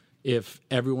 Right. If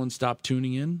everyone stopped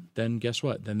tuning in, then guess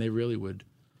what? Then they really would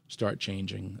start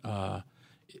changing.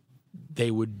 They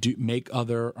would make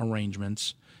other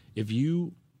arrangements. If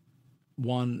you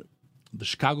won the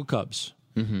Chicago Cubs,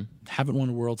 haven't won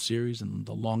a World Series in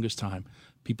the longest time,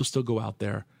 people still go out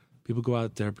there. People go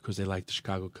out there because they like the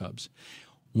Chicago Cubs.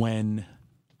 I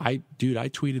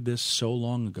tweeted this so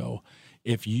long ago.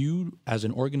 If you, as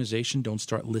an organization, don't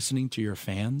start listening to your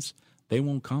fans, they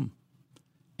won't come.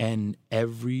 And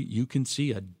you can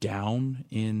see a down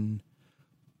in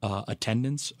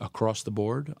attendance across the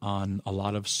board on a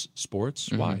lot of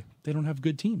sports. Why? They don't have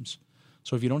good teams.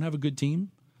 So if you don't have a good team,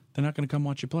 they're not going to come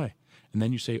watch you play. And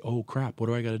then you say, oh, crap, what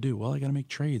do I got to do? Well, I got to make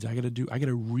trades. I got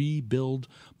to rebuild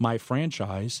my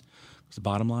franchise. Because the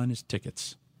bottom line is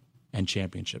tickets and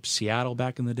championships. Seattle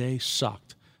back in the day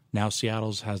sucked. Now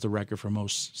Seattle has the record for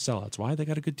most sellouts. Why? They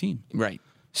got a good team. Right.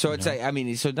 So it's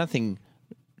so nothing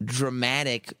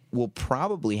dramatic will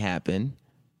probably happen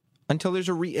until there's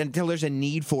a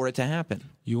need for it to happen.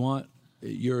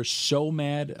 You're so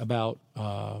mad about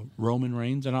Roman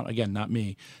Reigns, and again, not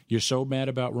me. You're so mad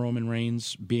about Roman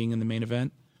Reigns being in the main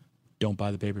event. Don't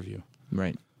buy the pay-per-view.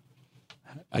 Right.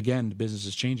 again, the business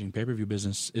is changing. Pay-per-view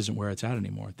business isn't where it's at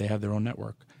anymore. They have their own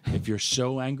network. If you're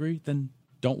so angry, then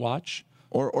don't watch.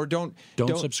 Or don't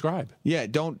subscribe. Yeah,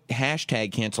 don't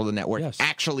hashtag cancel the network. Yes.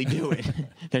 Actually do it.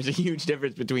 There's a huge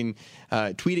difference between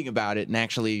tweeting about it and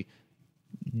actually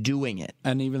doing it.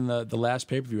 And even the last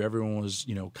pay-per-view, everyone was,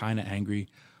 kind of angry.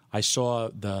 I saw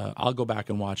I'll go back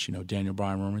and watch, Daniel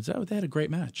Bryan Roman. They had a great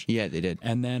match. Yeah, they did.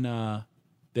 And then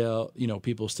they'll,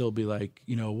 people still be like,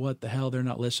 what the hell? They're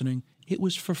not listening. It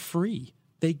was for free.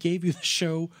 They gave you the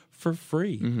show for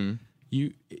free. Mm-hmm.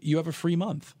 You have a free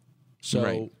month. So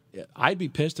Right. I'd be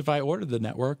pissed if I ordered the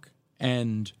network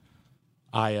and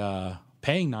I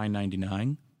paying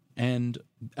 $9.99 and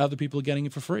other people are getting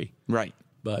it for free. Right.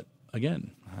 But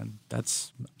again,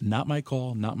 that's not my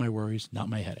call, not my worries, not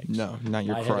my headaches. No, not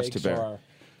your My cross to headaches bear. are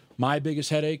my biggest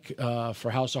headache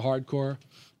for House of Hardcore,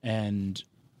 and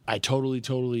I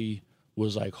totally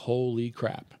was like, holy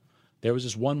crap. There was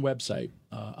this one website,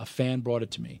 a fan brought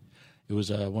it to me. It was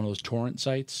one of those torrent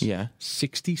sites. Yeah.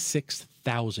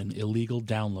 66,000 illegal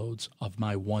downloads of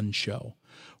my one show.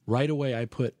 Right away, I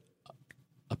put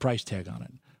a price tag on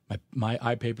it. My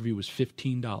iPay-per-view was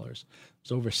 $15.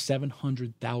 It's over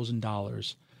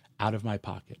 $700,000 out of my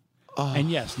pocket. And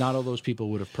yes, not all those people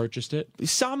would have purchased it.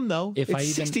 Some, though. If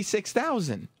it's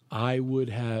 66,000. I would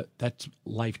have. That's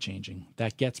life-changing.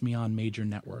 That gets me on major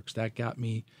networks. That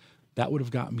would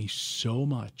have got me so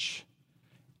much.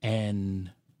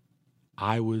 And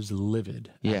I was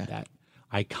livid at that.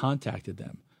 I contacted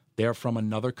them. They're from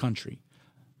another country.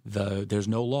 There's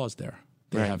no laws there.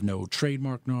 They Right. have no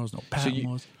trademark laws, no patent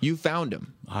laws. You found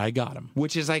them. I got them.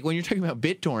 Which is like when you're talking about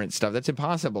BitTorrent stuff, that's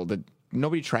impossible.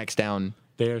 Nobody tracks down.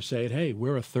 They're saying, hey,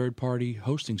 we're a third-party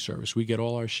hosting service. We get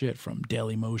all our shit from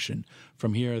Dailymotion,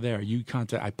 from here or there.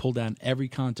 I pull down every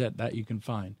content that you can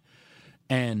find.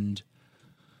 And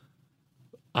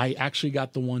I actually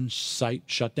got the one site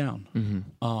shut down.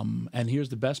 Mm-hmm. And here's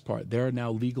the best part. There are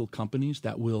now legal companies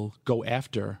that will go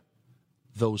after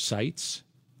those sites,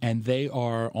 and they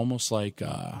are almost like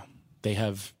they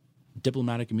have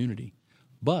diplomatic immunity.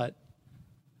 But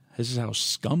this is how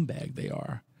scumbag they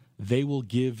are. They will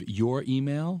give your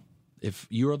email, if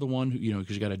you're the one who,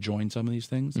 because you got to join some of these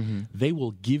things, they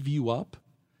will give you up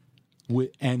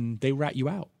and they rat you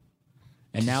out.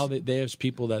 And now there's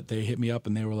people that they hit me up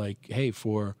and they were like, hey,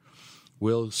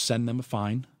 we'll send them a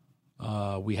fine.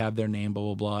 We have their name, blah,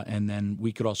 blah, blah. And then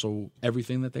we could also,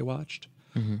 everything that they watched.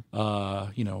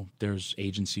 There's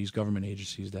agencies, government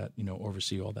agencies that,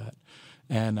 oversee all that.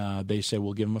 And they say,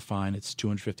 we'll give them a fine. It's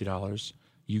 $250.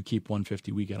 You keep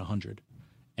 $150, we get $100.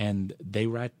 And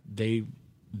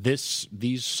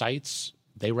these sites,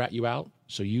 they rat you out.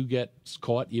 So you get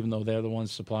caught, even though they're the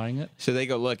ones supplying it. So they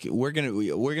go, look, we're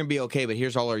gonna be okay, but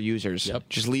here's all our users. Yep.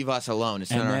 Just leave us alone.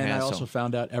 It's not our hassle. And then I also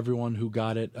found out everyone who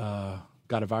got it got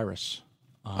a virus.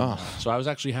 So I was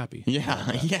actually happy.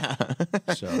 Yeah, yeah.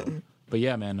 But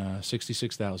yeah, man,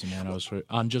 66,000, man. I was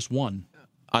on just one.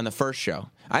 On the first show.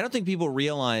 I don't think people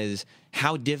realize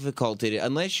how difficult it is,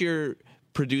 unless you're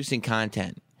producing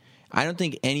content. I don't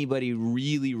think anybody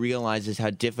really realizes how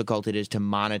difficult it is to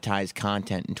monetize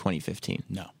content in 2015.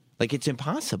 No. Like, it's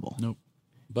impossible. Nope.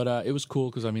 But it was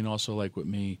cool because, also, like with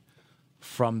me,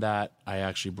 from that, I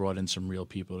actually brought in some real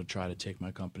people to try to take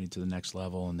my company to the next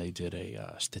level, and they did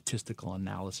a statistical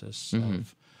analysis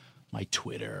of my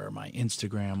Twitter, my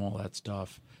Instagram, all that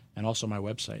stuff, and also my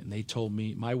website. And they told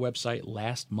me my website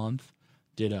last month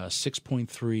did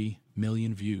 6.3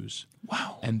 million views.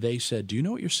 Wow. And they said, do you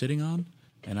know what you're sitting on?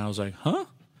 And I was like, huh?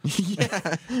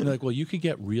 Yeah. And they're like, well, you could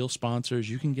get real sponsors.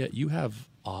 You have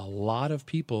a lot of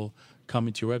people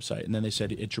coming to your website. And then they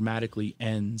said it dramatically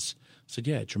ends. I said,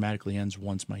 yeah, it dramatically ends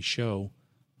once my show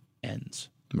ends.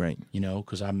 Right.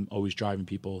 Because I'm always driving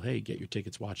people, hey, get your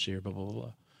tickets, watch here, blah, blah, blah,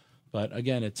 blah. But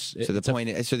again,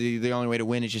 the only way to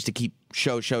win is just to keep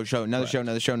show, another show,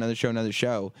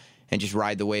 and just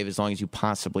ride the wave as long as you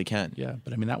possibly can. Yeah,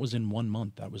 but that was in 1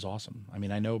 month. That was awesome. I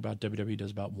know about WWE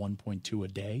does about 1.2 a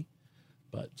day,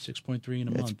 but 6.3 in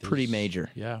a month. That's pretty major.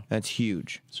 Yeah. That's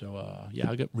huge. So, I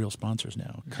got real sponsors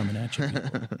now coming at you,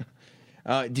 people.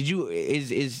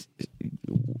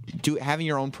 Having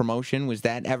your own promotion, was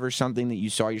that ever something that you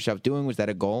saw yourself doing? Was that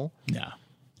a goal? Nah.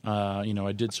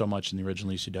 I did so much in the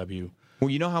original ECW. Well,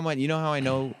 you know how I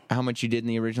know how much you did in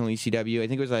the original ECW? I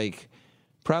think it was like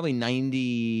probably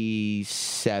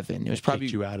 97. It was probably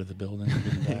kicked you out of the building.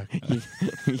 Back.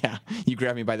 Yeah, you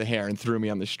grabbed me by the hair and threw me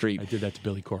on the street. I did that to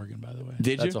Billy Corgan, by the way.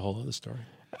 Did you? That's a whole other story.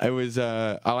 I was.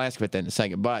 I'll ask about that in a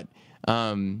second, but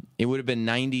it would have been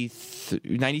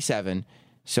 97.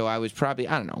 So I was probably,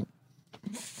 I don't know,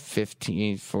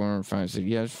 14,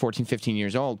 15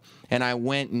 years old, and I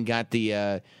went and got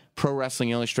the Pro Wrestling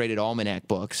Illustrated Almanac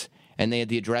books, and they had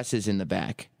the addresses in the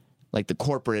back, like the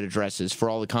corporate addresses for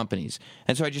all the companies.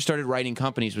 And so I just started writing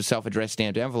companies with self-addressed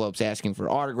stamped envelopes asking for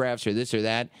autographs or this or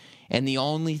that. And the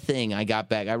only thing I got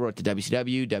back, I wrote to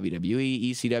WCW, WWE,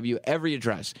 ECW, every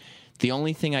address. The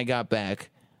only thing I got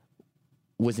back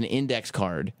was an index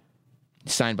card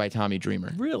signed by Tommy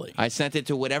Dreamer. Really? I sent it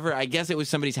to whatever, I guess it was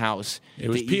somebody's house. It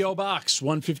was P.O. Box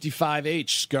 155H,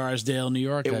 Scarsdale, New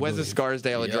York. It was a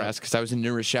Scarsdale address because I was in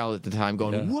New Rochelle at the time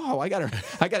going, whoa, I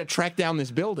gotta track down this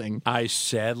building. I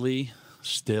sadly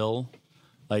still,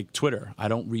 like Twitter, I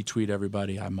don't retweet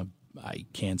everybody. I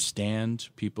can't stand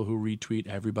people who retweet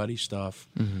everybody's stuff.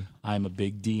 Mm-hmm. I'm a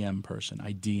big DM person.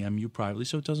 I DM you privately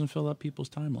so it doesn't fill up people's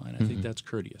timeline. I think that's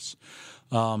courteous.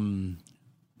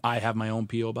 I have my own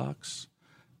P.O. box.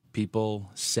 People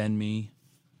send me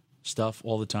stuff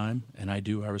all the time, and I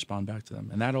respond back to them.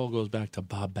 And that all goes back to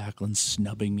Bob Backlund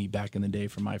snubbing me back in the day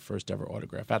for my first ever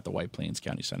autograph at the White Plains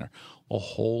County Center. A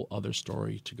whole other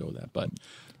story to go that. But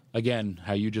again,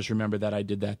 how you just remember that I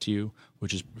did that to you,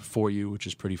 which is for you, which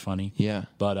is pretty funny. Yeah.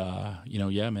 But,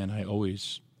 yeah, man, I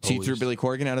always... So you threw Billy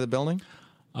Corgan out of the building?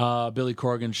 Billy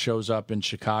Corgan shows up in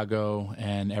Chicago,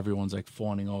 and everyone's like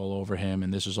fawning all over him.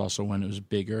 And this was also when it was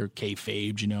bigger,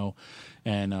 kayfabe,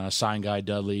 and Sign Guy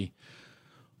Dudley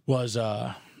was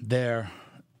there,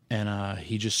 and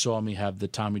he just saw me have the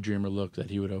Tommy Dreamer look that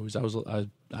he would always. I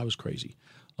was crazy,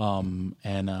 I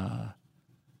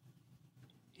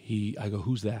go,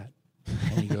 who's that?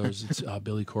 And he goes, it's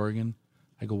Billy Corgan.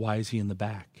 I go, why is he in the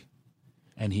back?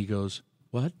 And he goes,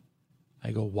 what?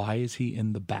 I go, why is he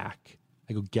in the back?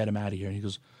 I go, get him out of here. And he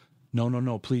goes,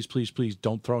 no, please,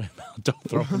 don't throw him out. Don't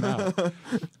throw him out.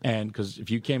 And because if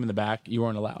you came in the back, you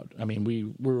weren't allowed. I mean,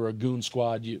 we were a goon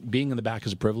squad. Being in the back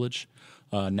is a privilege.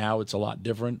 Now it's a lot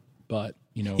different, but,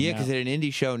 Yeah, because at an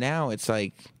indie show now, it's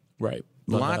like... Right.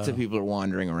 Lots of people are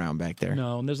wandering around back there.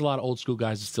 No, and there's a lot of old school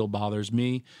guys that still bothers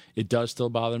me. It does still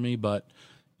bother me, but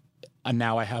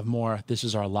now I have more, this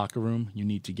is our locker room. You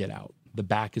need to get out. The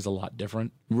back is a lot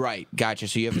different. Right, gotcha.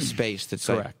 So you have a space that's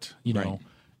correct. Right.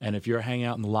 And if you're hanging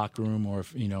out in the locker room, or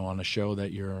if on a show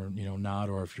that you're not,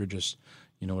 or if you're just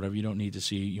whatever you don't need to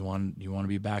see, you want to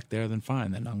be back there, then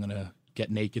fine. Then I'm gonna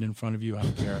get naked in front of you. I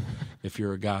don't care if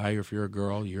you're a guy or if you're a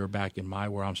girl. You're back in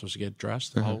where I'm supposed to get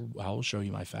dressed. I'll show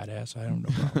you my fat ass. I don't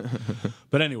know.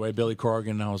 But anyway, Billy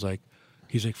Corgan. I was like,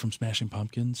 he's like from Smashing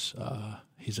Pumpkins.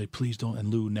 He's like, please don't. And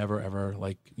Lou never ever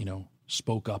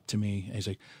spoke up to me. And he's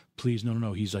like, please,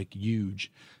 no. He's like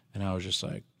huge. And I was just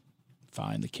like,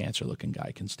 fine, the cancer-looking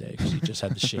guy can stay because he just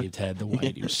had the shaved head, the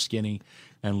white. He was skinny.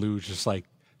 And Lou was just like,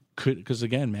 because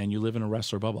again, man, you live in a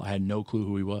wrestler bubble. I had no clue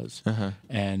who he was. Uh-huh.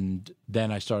 And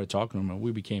then I started talking to him, and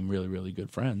we became really, really good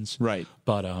friends. Right.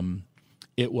 But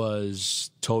it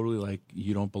was totally like,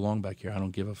 you don't belong back here. I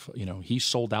don't give a he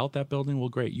sold out that building. Well,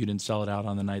 great. You didn't sell it out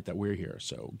on the night that we're here,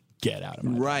 so get out of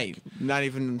my right. back. Not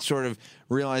even sort of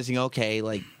realizing, okay,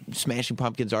 like Smashing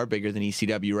Pumpkins are bigger than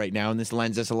ECW right now, and this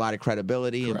lends us a lot of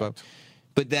credibility.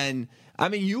 But then, I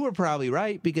mean, you were probably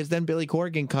right, because then Billy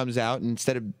Corgan comes out, and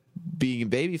instead of being a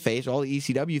babyface, all the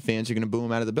ECW fans are going to boo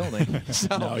him out of the building.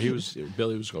 So. No,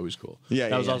 Billy was always cool. Yeah,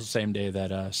 that was also the same day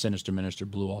that Sinister Minister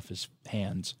blew off his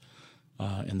hands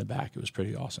in the back. It was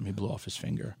pretty awesome. He blew off his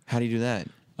finger. How do you do that?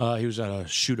 He was at a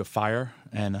shoot of fire,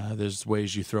 and there's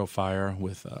ways you throw fire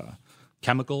with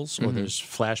chemicals, or there's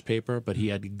flash paper, but he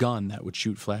had a gun that would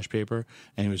shoot flash paper,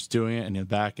 and he was doing it in the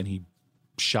back, and he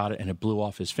shot it, and it blew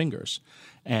off his fingers.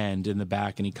 And in the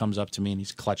back, and he comes up to me, and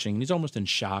he's clutching, and he's almost in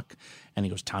shock, and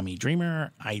he goes, Tommy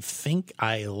Dreamer, I think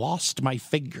I lost my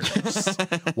fingers.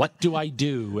 What do I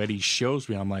do? And he shows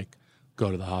me. I'm like, go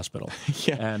to the hospital.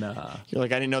 Yeah. And you're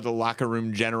like, I didn't know the locker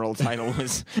room general title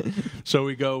was. So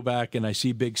we go back, and I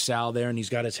see Big Sal there, and he's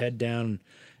got his head down,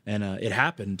 and it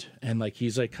happened. And like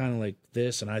he's like kind of like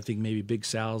this, and I think maybe Big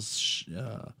Sal's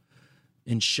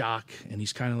in shock, and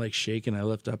he's kind of like shaking. I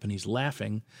lift up, and he's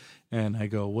laughing, and I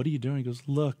go, what are you doing? He goes,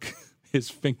 look. His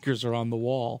fingers are on the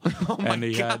wall. Oh my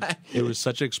God. It was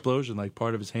such an explosion. Like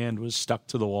part of his hand was stuck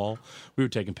to the wall. We were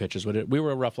taking pictures with it. We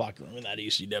were a rough locker room in that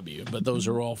ECW, but those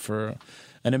are all for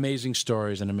an amazing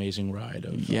stories, an amazing ride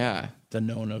of the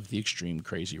known of the extreme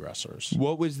crazy wrestlers.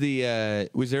 What was the,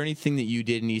 was there anything that you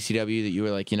did in ECW that you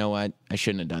were like, you know what, I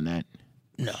shouldn't have done that?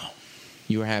 No.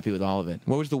 You were happy with all of it.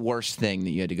 What was the worst thing that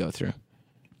you had to go through?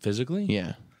 Physically?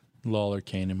 Yeah. Lawler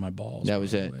cane in my balls. That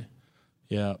was it.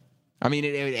 Yeah. I mean,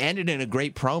 it ended in a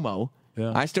great promo.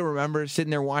 Yeah. I still remember sitting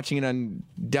there watching it on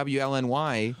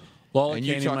WLNY. Well, and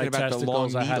you talking about the long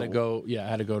needle. I had to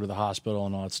go to the hospital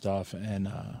and all that stuff, and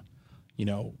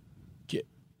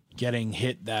getting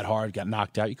hit that hard, got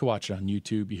knocked out. You can watch it on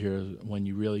YouTube. You hear when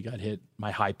you really got hit.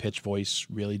 My high-pitched voice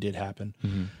really did happen.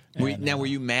 Mm-hmm. And, were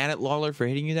you mad at Lawler for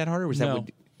hitting you that hard, or was no.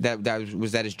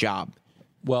 was that his job?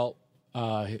 Well,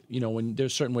 when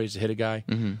there's certain ways to hit a guy.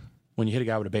 Mm-hmm. When you hit a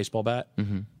guy with a baseball bat,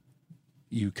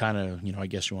 you kind of, I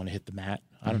guess you want to hit the mat.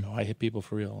 I don't know. I hit people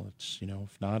for real. It's,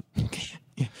 if not.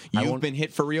 You've been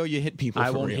hit for real, you hit people for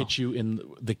real. I won't hit you in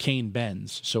the cane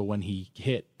bends. So when he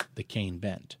hit, the cane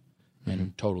bent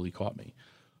and totally caught me.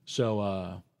 So,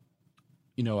 I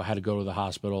had to go to the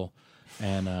hospital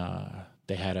and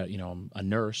they had a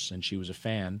nurse and she was a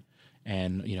fan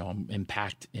and, I'm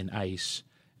packed in ice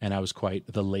and I was quite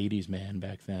the ladies' man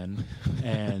back then.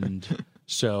 And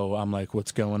so I'm like,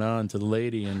 what's going on to the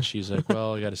lady? And she's like,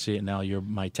 well, I got to see it now.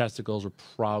 My testicles are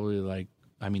probably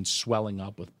swelling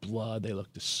up with blood. They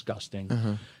look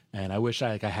disgusting. And I wish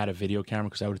I had a video camera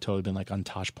because I would have totally been like on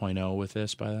Tosh.0 with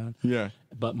this by then. Yeah.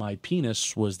 But my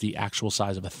penis was the actual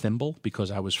size of a thimble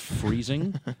because I was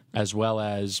freezing as well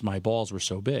as my balls were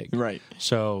so big. Right.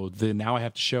 So now I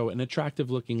have to show an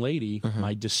attractive looking lady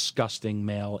my disgusting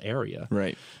male area.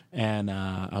 Right. And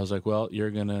I was like, well,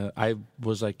 I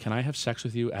was like, can I have sex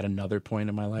with you at another point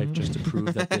in my life just to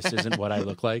prove that this isn't what I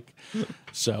look like?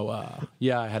 So,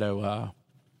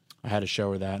 I had to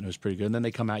show her that, and it was pretty good. And then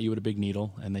they come at you with a big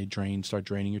needle, and they start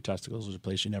draining your testicles. There's a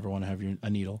place you never want to have a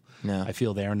needle. No. I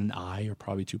feel there and an eye are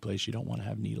probably two places you don't want to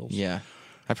have needles. Yeah.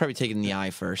 I've probably taken the eye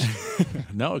first.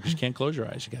 No, because you can't close your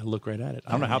eyes. You got to look right at it.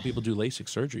 I don't know how people do LASIK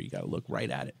surgery. You got to look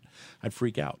right at it. I'd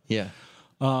freak out. Yeah.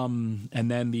 And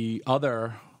then the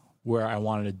other where I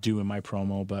wanted to do in my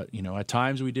promo, but, at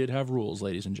times we did have rules,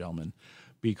 ladies and gentlemen,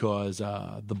 because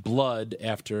the blood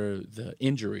after the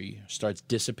injury starts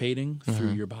dissipating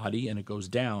through your body and it goes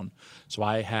down. So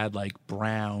I had like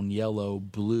brown, yellow,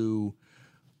 blue,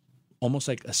 almost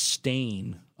like a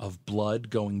stain of blood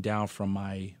going down from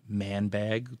my man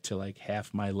bag to like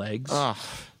half my legs. Ugh.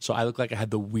 So I looked like I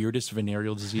had the weirdest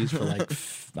venereal disease for like,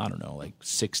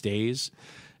 6 days.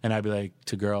 And I'd be like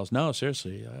to girls, no,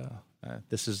 seriously,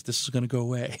 this is going to go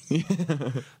away.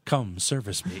 Come,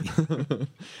 service me.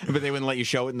 But they wouldn't let you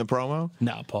show it in the promo?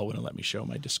 No, Paul wouldn't let me show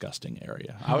my disgusting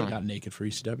area. I would have gotten naked for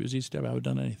ECW. It was ECW. I would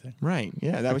have done anything. Right.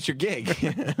 Yeah, that was your gig.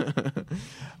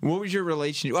 What was your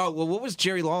relationship? Oh, well, what was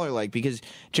Jerry Lawler like? Because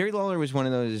Jerry Lawler was one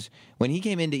of those, when he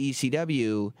came into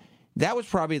ECW, that was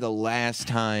probably the last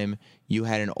time you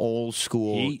had an old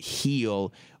school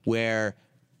heel where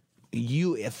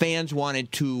fans wanted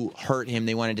to hurt him,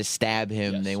 they wanted to stab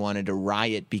him, they wanted to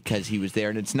riot because he was there.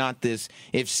 And it's not this,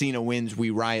 if Cena wins, we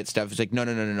riot stuff. It's like, no.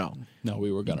 No,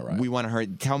 we were going to riot. We want to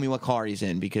hurt. Tell me what car he's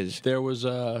in, because there was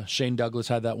Shane Douglas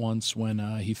had that once when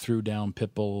he threw down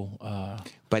Pitbull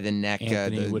by the neck,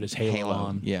 Anthony with his halo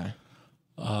on. Yeah.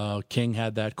 King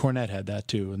had that. Cornette had that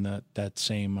too, and that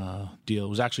same deal. It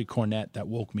was actually Cornette that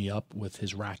woke me up with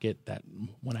his racket that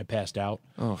when I passed out,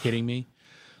 hitting me.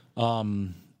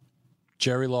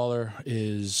 Jerry Lawler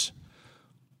is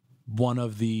one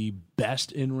of the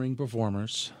best in-ring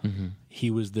performers. He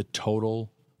was the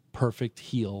total perfect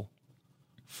heel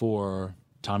for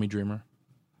Tommy Dreamer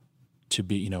to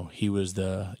be, he was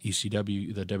the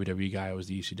ECW, the WWE guy. I was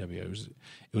the ECW.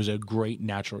 It was a great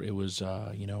natural. It was,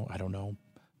 I don't know,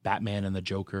 Batman and the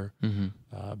Joker,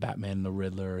 Batman and the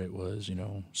Riddler. It was,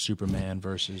 Superman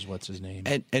versus what's his name.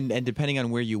 And depending on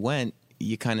where you went,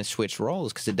 you kind of switched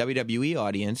roles because the WWE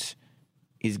audience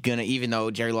is gonna, even though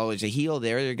Jerry Lawler's a heel,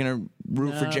 they're gonna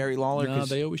root for Jerry Lawler. No,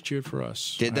 they always cheered for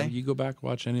us. Did they? You go back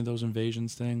watch any of those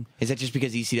Invasions thing. Is that just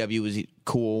because ECW was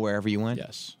cool wherever you went?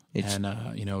 Yes. And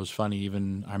it was funny.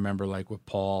 Even I remember like with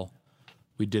Paul,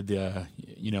 we did the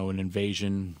an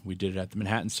Invasion. We did it at the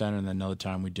Manhattan Center, and then another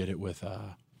time we did it with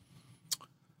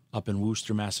up in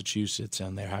Worcester, Massachusetts,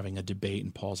 and they're having a debate,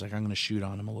 and Paul's like, I'm going to shoot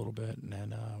on him a little bit, and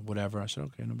then whatever. I said,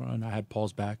 okay, no problem. I had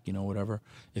Paul's back, whatever.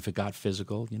 If it got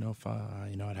physical, if,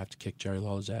 I'd have to kick Jerry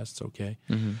Lawler's ass, it's okay.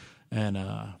 And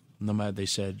no matter, they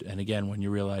said, and again, when you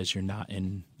realize you're not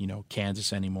in,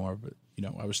 Kansas anymore, but,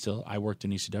 I worked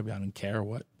in ECW. I didn't care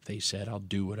what they said. I'll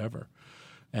do whatever.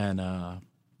 And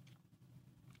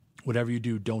whatever you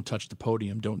do, don't touch the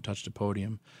podium. Don't touch the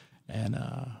podium. And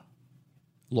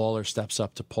Lawler steps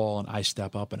up to Paul, and I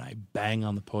step up, and I bang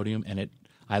on the podium, and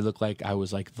I look like I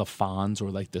was like the Fonz or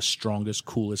like the strongest,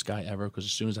 coolest guy ever, because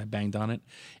as soon as I banged on it,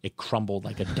 it crumbled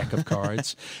like a deck of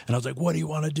cards. And I was like, what do you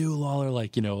want to do, Lawler?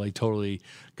 Like, totally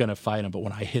going to fight him. But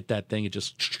when I hit that thing, it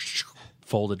just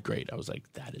folded great. I was like,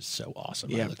 that is so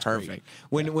awesome. Yeah, perfect.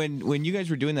 When you guys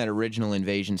were doing that original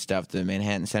Invasion stuff, the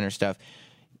Manhattan Center stuff,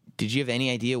 did you have any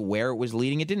idea where it was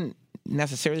leading? It didn't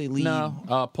necessarily lead.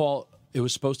 No, Paul. It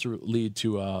was supposed to lead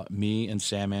to me and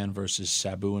Sandman versus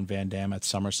Sabu and Van Dam at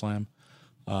SummerSlam.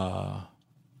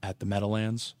 at the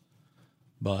Meadowlands,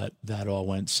 but that all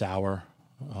went sour.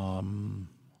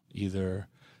 Either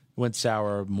went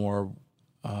sour more.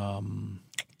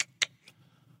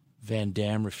 Van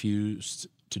Damme refused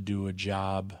to do a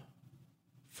job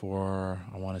for,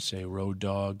 I want to say, Road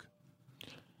Dogg.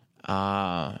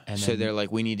 And so they're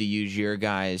like, we need to use your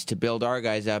guys to build our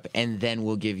guys up, and then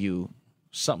we'll give you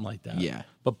something like that. Yeah.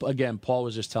 But again, Paul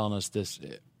was just telling us this.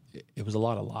 It was a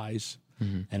lot of lies,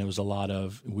 and it was a lot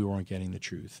of we weren't getting the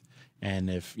truth. And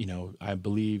if, I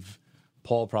believe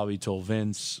Paul probably told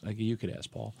Vince, like you could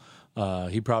ask Paul,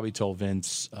 he probably told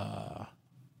Vince,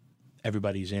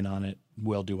 everybody's in on it,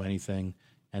 we'll do anything.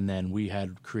 And then we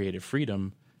had creative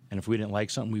freedom. And if we didn't like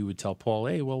something, we would tell Paul,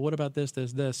 hey, well, what about this?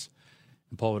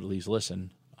 And Paul would at least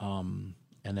listen. And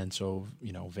then so,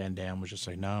 Van Damme was just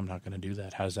like, no, I'm not going to do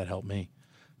that. How does that help me?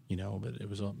 But it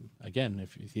was, again,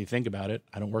 if you think about it,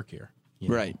 I don't work here.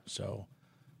 Right. So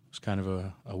it was kind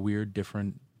of a weird,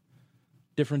 different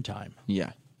time.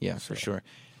 Yeah, for sure.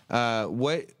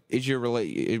 What is your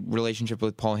relationship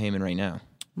with Paul Heyman right now?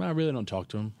 I really don't talk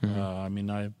to him.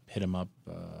 I hit him up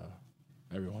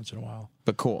every once in a while.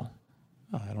 But cool.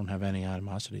 I don't have any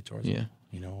animosity towards him.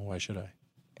 Why should I?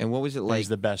 And what was it like? He's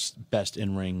the best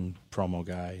in-ring promo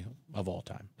guy of all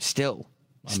time. Still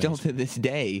to this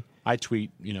day. I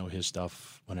tweet, his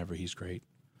stuff whenever he's great.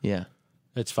 Yeah.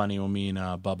 It's funny when me and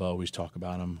Bubba always talk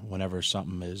about him. Whenever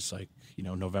something is like,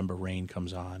 November Rain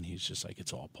comes on, he's just like,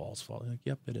 it's all Paul's fault. I'm like,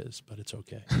 yep, it is, but it's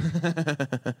okay.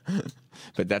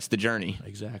 But that's the journey.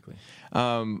 Exactly.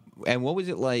 And what was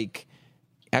it like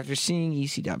after seeing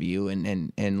ECW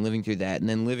and living through that, and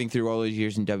then living through all those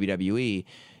years in WWE,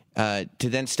 to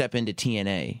then step into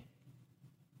TNA?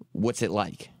 What's it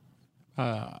like?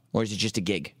 Or is it just a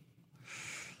gig?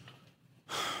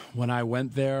 When I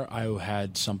went there, I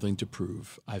had something to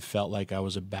prove. I felt like I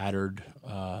was a battered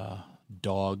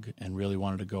dog and really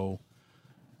wanted to go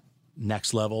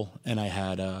next level. And I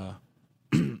had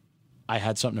I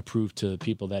had something to prove to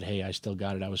people that, hey, I still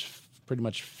got it. I was pretty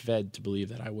much fed to believe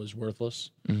that I was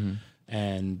worthless. Mm-hmm.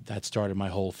 And that started my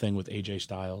whole thing with AJ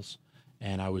Styles.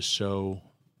 And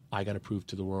I got to prove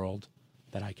to the world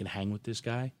that I can hang with this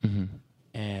guy. Mm-hmm.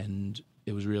 And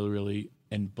it was really, really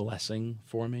a blessing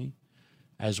for me.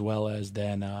 As well as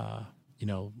then,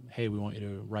 hey, we want you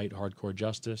to write Hardcore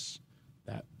Justice.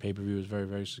 That pay-per-view was very,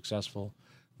 very successful.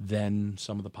 Then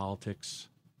some of the politics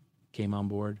came on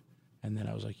board, and then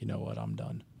I was like, you know what, I'm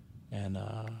done. And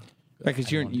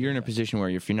because you're in a position where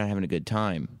if you're not having a good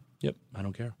time, yep, I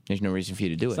don't care. There's no reason for you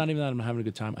to do it. It's not even that I'm having a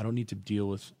good time. I don't need to deal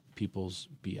with people's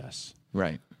BS.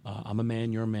 Right. I'm a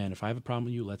man. You're a man. If I have a problem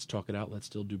with you, let's talk it out. Let's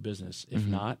still do business. If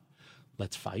not,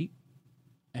 let's fight.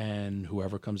 And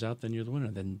whoever comes out, then you're the winner.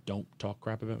 Then don't talk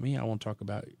crap about me. I won't talk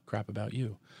about crap about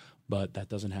you. But that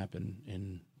doesn't happen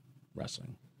in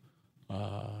wrestling.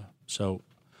 So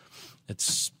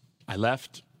I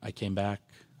left. I came back,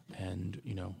 and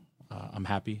I'm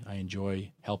happy. I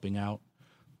enjoy helping out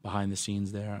behind the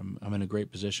scenes there. I'm in a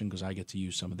great position because I get to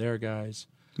use some of their guys.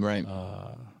 Right.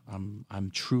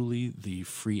 I'm truly the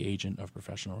free agent of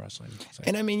professional wrestling.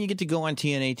 And you get to go on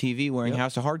TNA TV wearing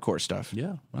House of Hardcore stuff.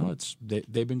 Yeah. Well,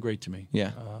 they've been great to me.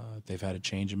 Yeah. They've had a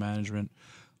change in management.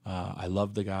 I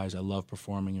love the guys. I love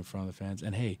performing in front of the fans.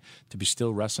 And hey, to be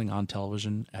still wrestling on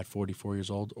television at 44 years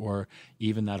old, or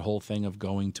even that whole thing of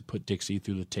going to put Dixie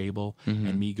through the table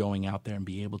and me going out there and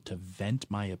be able to vent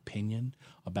my opinion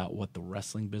about what the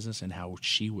wrestling business and how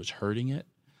she was hurting it.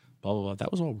 Blah, blah, blah.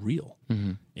 That was all real.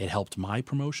 Mm-hmm. It helped my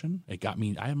promotion. It got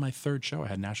me. I had my third show. I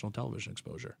had national television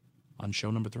exposure on show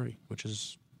number 3, which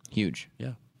is huge.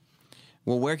 Yeah.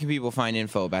 Well, where can people find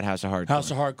info about House of Hardcore?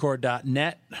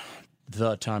 HouseofHardcore.net.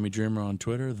 The Tommy Dreamer on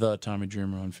Twitter. The Tommy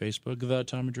Dreamer on Facebook. The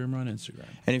Tommy Dreamer on Instagram.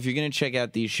 And if you're going to check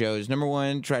out these shows, number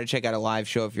one, try to check out a live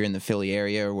show if you're in the Philly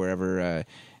area or wherever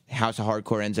House of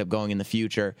Hardcore ends up going in the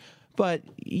future. But,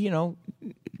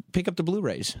 pick up the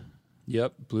Blu-rays.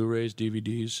 Yep, Blu-rays,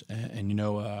 DVDs, and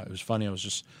it was funny. I was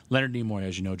just Leonard Nimoy,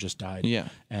 as you know, just died. Yeah,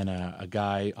 and a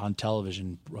guy on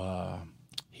television,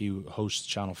 he hosts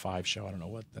Channel 5 show. I don't know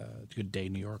what, Good Day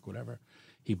New York, whatever.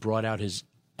 He brought out his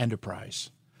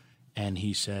Enterprise, and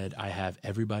he said, "I have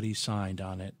everybody signed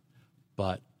on it,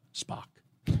 but Spock."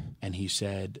 And he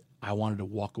said, "I wanted to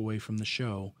walk away from the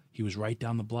show." He was right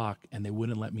down the block, and they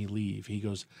wouldn't let me leave. He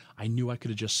goes, "I knew I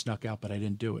could have just snuck out, but I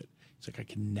didn't do it." It's like, I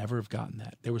could never have gotten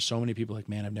that. There were so many people like,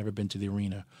 man, I've never been to the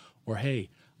arena. Or,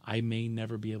 hey, I may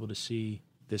never be able to see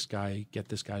this guy, get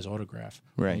this guy's autograph,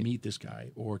 right, or meet this guy,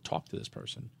 or talk to this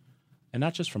person. And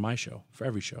not just for my show, for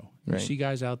every show. Right. You see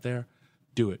guys out there,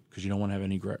 do it, because you don't want to have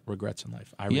any regrets in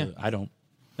life. I don't.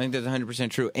 I think that's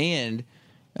 100% true. And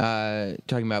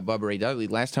talking about Bubba Ray Dudley.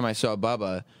 Last time I saw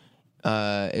Bubba,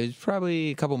 it was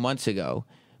probably a couple months ago.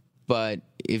 But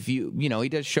if you know, he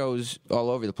does shows all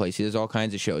over the place. He does all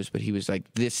kinds of shows. But he was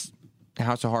like, this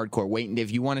House of Hardcore, wait,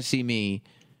 if you want to see me,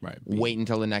 wait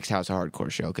until the next House of Hardcore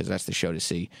show, because that's the show to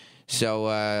see. So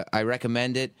I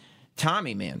recommend it.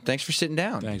 Tommy, man, thanks for sitting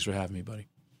down. Thanks for having me, buddy.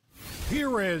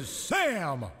 Here is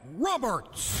Sam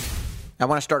Roberts. I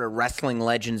want to start a Wrestling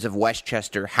Legends of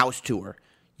Westchester house tour.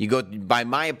 You go by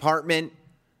my apartment,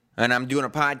 and I'm doing a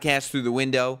podcast through the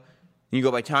window. You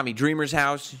go by Tommy Dreamer's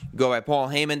house. You go by Paul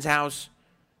Heyman's house.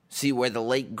 See where the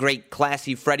late, great,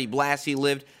 classy Freddie Blassie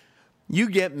lived. You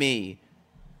get me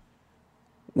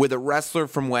with a wrestler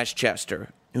from Westchester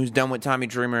who's done what Tommy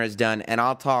Dreamer has done, and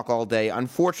I'll talk all day.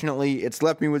 Unfortunately, it's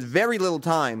left me with very little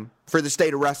time for the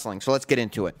state of wrestling, so let's get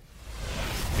into it.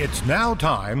 It's now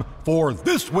time for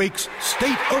this week's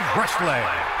State of Wrestling.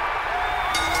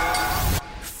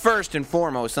 First and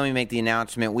foremost, let me make the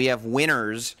announcement. We have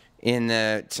winners in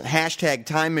the hashtag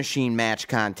Time Machine match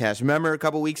contest. Remember a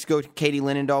couple weeks ago, Katie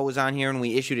Linendahl was on here and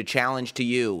we issued a challenge to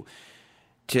you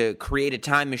to create a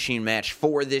time machine match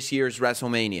for this year's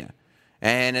WrestleMania.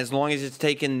 And as long as it's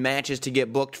taken matches to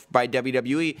get booked by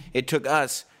WWE, it took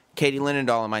us, Katie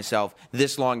Linendahl and myself,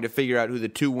 this long to figure out who the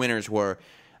two winners were.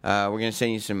 We're going to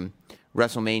send you some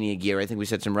WrestleMania gear. I think we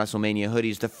said some WrestleMania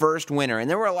hoodies. The first winner, and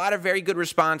there were a lot of very good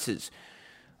responses.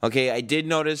 Okay, I did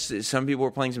notice some people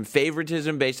were playing some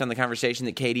favoritism based on the conversation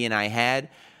that Katie and I had.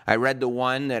 I read the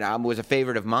one that was a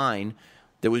favorite of mine.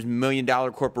 There was $1 Million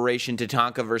Corporation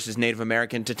Tatanka versus Native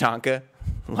American Tatanka.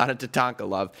 A lot of Tatanka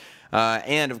love.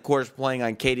 And, of course, playing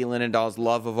on Katie Linendahl's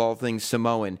love of all things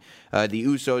Samoan. The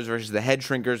Usos versus the Head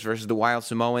Shrinkers versus the Wild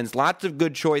Samoans. Lots of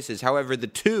good choices. However, the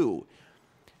two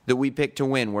that we picked to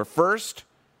win were first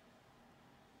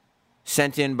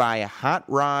sent in by Hot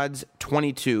Rods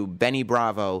 22, Benny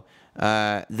Bravo.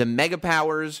 The Mega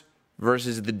Powers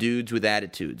versus the Dudes with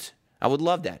Attitudes. I would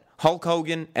love that. Hulk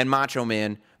Hogan and Macho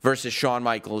Man versus Shawn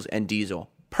Michaels and Diesel.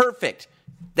 Perfect.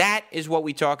 That is what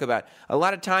we talk about. A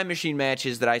lot of time machine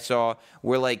matches that I saw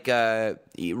were like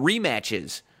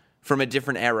rematches from a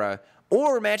different era,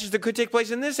 or matches that could take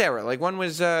place in this era. Like one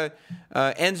was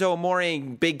Enzo Amore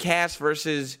and Big Cass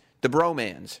versus the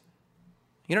Bromans.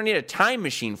 You don't need a time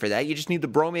machine for that. You just need the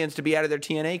Bromans to be out of their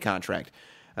TNA contract.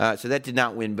 So that did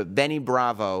not win. But Benny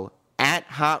Bravo at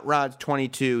Hot Rods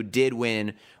 22 did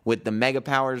win with the Mega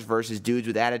Powers versus Dudes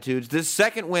with Attitudes. The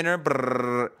second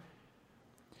winner,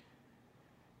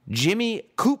 Jimmy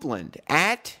Coupland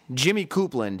at Jimmy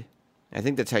Coupland. I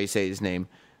think that's how you say his name.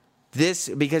 This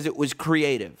because it was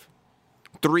creative.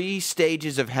 3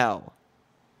 stages of hell.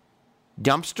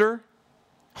 Dumpster,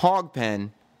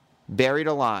 Hogpen, Buried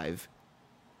Alive.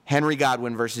 Henry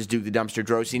Godwin versus Duke the Dumpster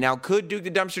Droese. Now, could Duke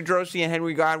the Dumpster Droese and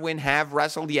Henry Godwin have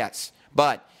wrestled? Yes.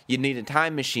 But you'd need a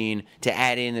time machine to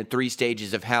add in the 3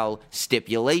 stages of hell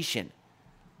stipulation.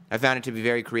 I found it to be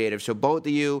very creative. So both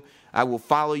of you, I will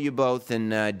follow you both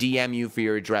and DM you for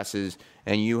your addresses,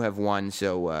 and you have won.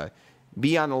 So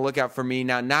be on the lookout for me.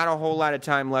 Now, not a whole lot of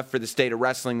time left for the State of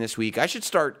Wrestling this week. I should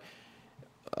start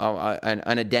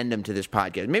an addendum to this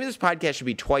podcast. Maybe this podcast should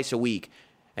be twice a week,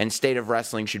 and State of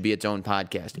Wrestling should be its own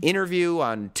podcast. Interview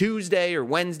on Tuesday or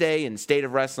Wednesday and State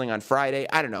of Wrestling on Friday.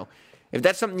 I don't know. If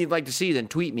that's something you'd like to see, then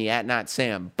tweet me at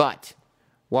NotSam. But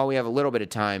while we have a little bit of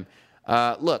time,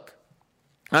 look,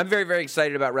 I'm very, very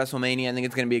excited about WrestleMania. I think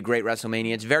it's going to be a great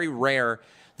WrestleMania. It's very rare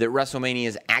that WrestleMania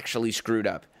is actually screwed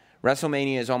up.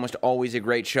 WrestleMania is almost always a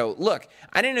great show. Look,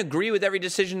 I didn't agree with every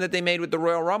decision that they made with the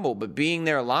Royal Rumble, but being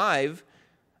there live,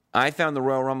 I found the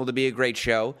Royal Rumble to be a great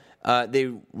show.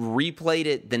 They replayed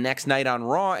it the next night on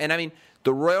Raw, and I mean,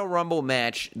 the Royal Rumble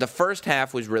match, the first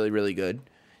half was really, really good.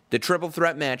 The triple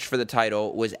threat match for the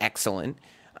title was excellent.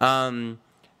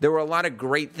 There were a lot of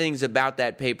great things about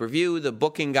that pay-per-view. The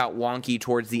booking got wonky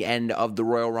towards the end of the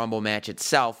Royal Rumble match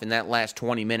itself, and that last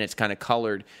 20 minutes kind of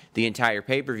colored the entire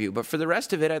pay-per-view. But for the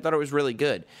rest of it, I thought it was really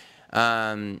good.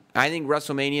 I think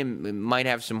WrestleMania might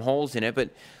have some holes in it,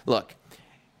 but look,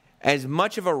 as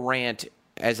much of a rant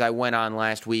as I went on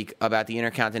last week about the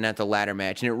Intercontinental Ladder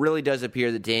match, and it really does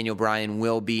appear that Daniel Bryan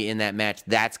will be in that match.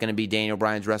 That's going to be Daniel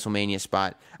Bryan's WrestleMania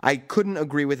spot. I couldn't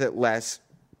agree with it less.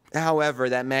 However,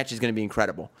 that match is going to be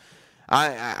incredible.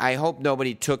 I hope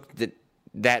nobody took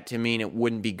that to mean it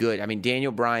wouldn't be good. I mean,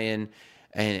 Daniel Bryan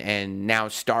and now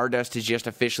Stardust has just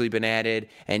officially been added,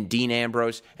 and Dean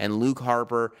Ambrose and Luke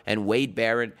Harper and Wade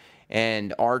Barrett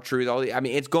and R-Truth.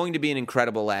 It's going to be an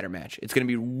incredible ladder match. It's going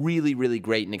to be really, really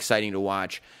great and exciting to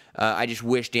watch. I just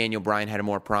wish Daniel Bryan had a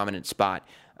more prominent spot.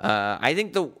 I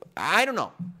don't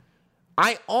know.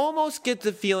 I almost get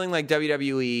the feeling like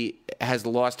WWE has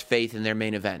lost faith in their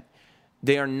main event.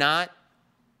 they are not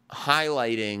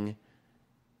highlighting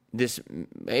this.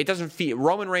 It doesn't feel,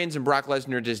 Roman Reigns and Brock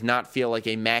Lesnar does not feel like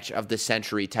a match of the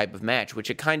century type of match, which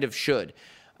it kind of should.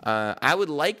 I would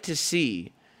like to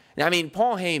see, I mean,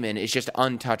 Paul Heyman is just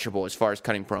untouchable as far as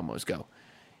cutting promos go.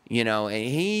 You know, and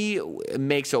he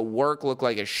makes a work look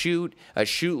like a shoot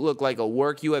look like a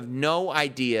work. You have no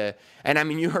idea. And I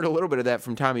mean, you heard a little bit of that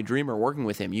from Tommy Dreamer working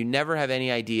with him. You never have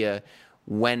any idea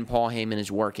when Paul Heyman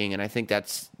is working. And I think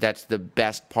that's the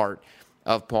best part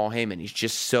of Paul Heyman. He's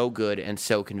just so good and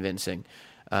so convincing.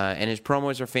 And his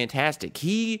promos are fantastic.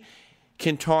 He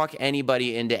can talk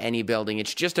anybody into any building.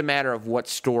 It's just a matter of what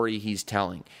story he's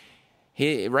telling.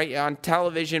 Right on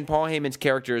television, Paul Heyman's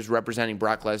character is representing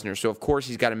Brock Lesnar, so of course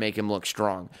he's got to make him look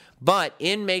strong. But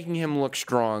in making him look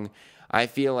strong, I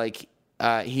feel like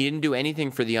he didn't do anything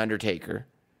for The Undertaker.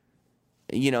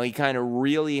 You know, he kind of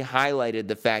really highlighted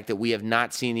the fact that we have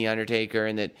not seen The Undertaker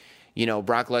and that, you know,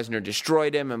 Brock Lesnar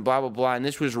destroyed him and blah, blah, blah. And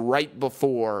this was right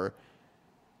before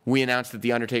we announced that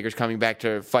The Undertaker's coming back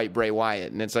to fight Bray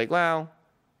Wyatt. And it's like, well,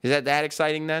 is that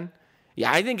exciting then?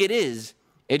 Yeah, I think it is.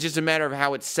 It's just a matter of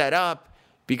how it's set up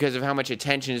because of how much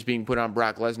attention is being put on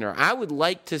Brock Lesnar. I would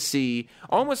like to see,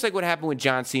 almost like what happened with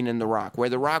John Cena and The Rock, where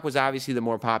The Rock was obviously the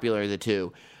more popular of the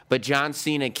two, but John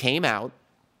Cena came out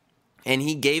and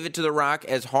he gave it to The Rock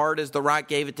as hard as The Rock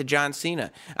gave it to John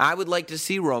Cena. I would like to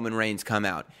see Roman Reigns come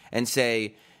out and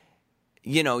say,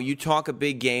 you know, you talk a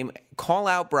big game, call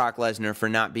out Brock Lesnar for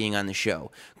not being on the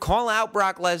show. Call out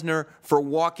Brock Lesnar for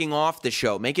walking off the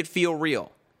show. Make it feel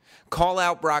real. Call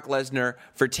out Brock Lesnar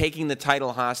for taking the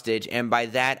title hostage, and by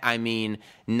that I mean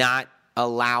not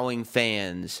allowing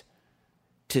fans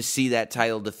to see that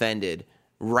title defended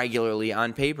regularly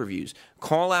on pay-per-views.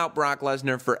 Call out Brock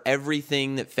Lesnar for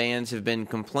everything that fans have been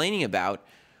complaining about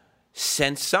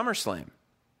since SummerSlam.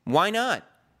 Why not?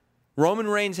 Roman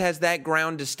Reigns has that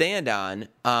ground to stand on,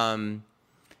 and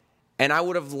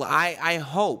I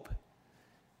hope,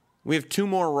 we have 2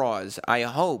 more Raws, I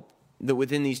hope that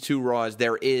within these 2 Raws,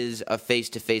 there is a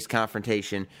face-to-face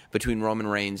confrontation between Roman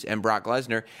Reigns and Brock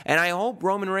Lesnar. And I hope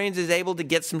Roman Reigns is able to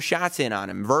get some shots in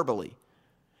on him verbally.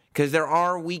 Because there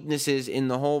are weaknesses in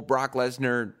the whole Brock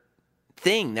Lesnar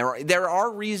thing. There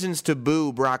are reasons to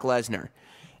boo Brock Lesnar.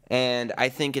 And I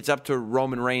think it's up to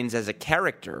Roman Reigns as a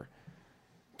character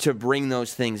to bring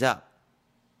those things up.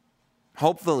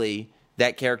 Hopefully,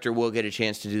 that character will get a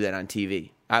chance to do that on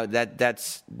TV.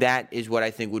 That is what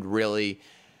I think would really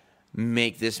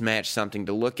make this match something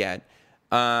to look at.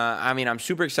 I mean, I'm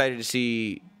super excited to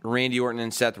see Randy Orton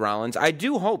and Seth Rollins. I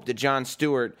do hope that Jon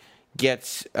Stewart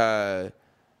gets put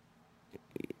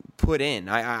in.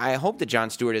 I hope that Jon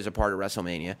Stewart is a part of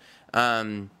WrestleMania.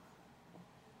 I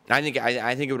think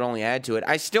it would only add to it.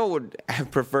 I still would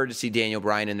have preferred to see Daniel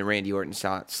Bryan in the Randy Orton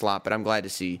slot, but I'm glad to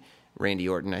see Randy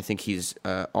Orton. I think he's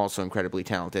also incredibly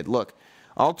talented. Look,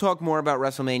 I'll talk more about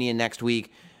WrestleMania next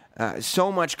week.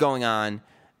 So much going on.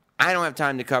 I don't have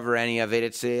time to cover any of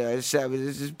it. This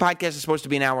podcast is supposed to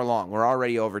be an hour long. We're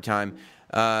already over time.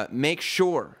 Make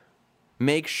sure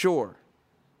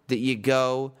that you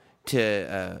go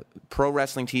to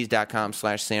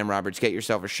ProWrestlingTees.com/Sam Roberts. Get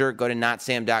yourself a shirt. Go to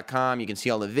NotSam.com. You can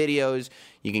see all the videos.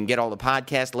 You can get all the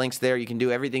podcast links there. You can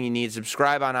do everything you need.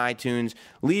 Subscribe on iTunes.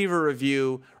 Leave a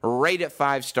review. Rate it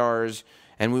 5 stars.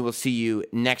 And we will see you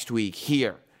next week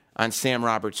here on Sam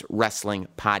Roberts Wrestling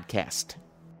Podcast.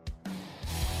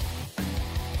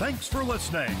 Thanks for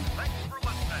listening.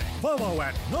 Follow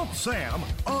at NotSam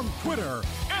on Twitter,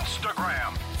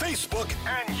 Instagram, Facebook,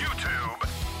 and YouTube.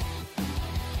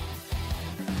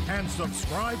 And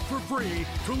subscribe for free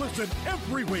to listen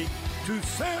every week to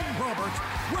Sam Roberts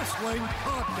Wrestling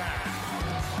Podcast.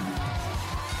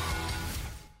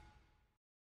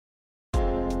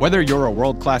 Whether you're a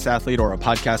world-class athlete or a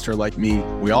podcaster like me,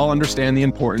 we all understand the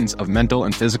importance of mental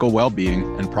and physical well-being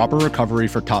and proper recovery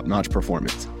for top-notch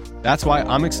performance. That's why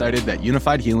I'm excited that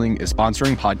Unified Healing is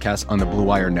sponsoring podcasts on the Blue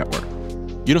Wire Network.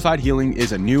 Unified Healing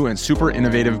is a new and super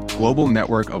innovative global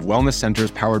network of wellness centers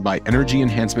powered by Energy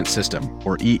Enhancement System,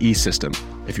 or EE System.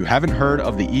 If you haven't heard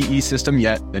of the EE System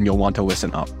yet, then you'll want to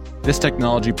listen up. This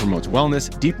technology promotes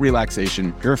wellness, deep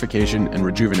relaxation, purification, and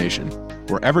rejuvenation.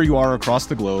 Wherever you are across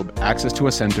the globe, access to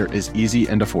a center is easy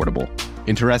and affordable.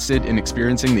 Interested in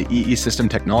experiencing the EE System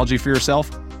technology for yourself?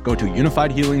 Go to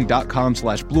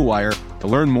unifiedhealing.com/bluewire to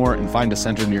learn more and find a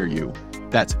center near you.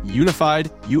 That's unified,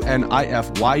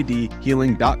 UNIFYD,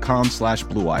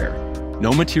 healing.com/bluewire.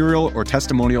 No material or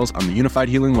testimonials on the Unified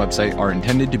Healing website are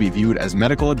intended to be viewed as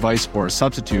medical advice or a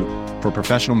substitute for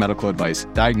professional medical advice,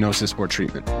 diagnosis, or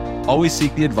treatment. Always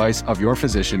seek the advice of your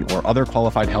physician or other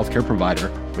qualified healthcare provider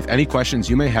with any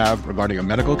questions you may have regarding a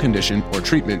medical condition or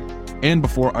treatment, and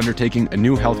before undertaking a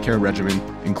new healthcare regimen,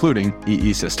 including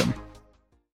EE system.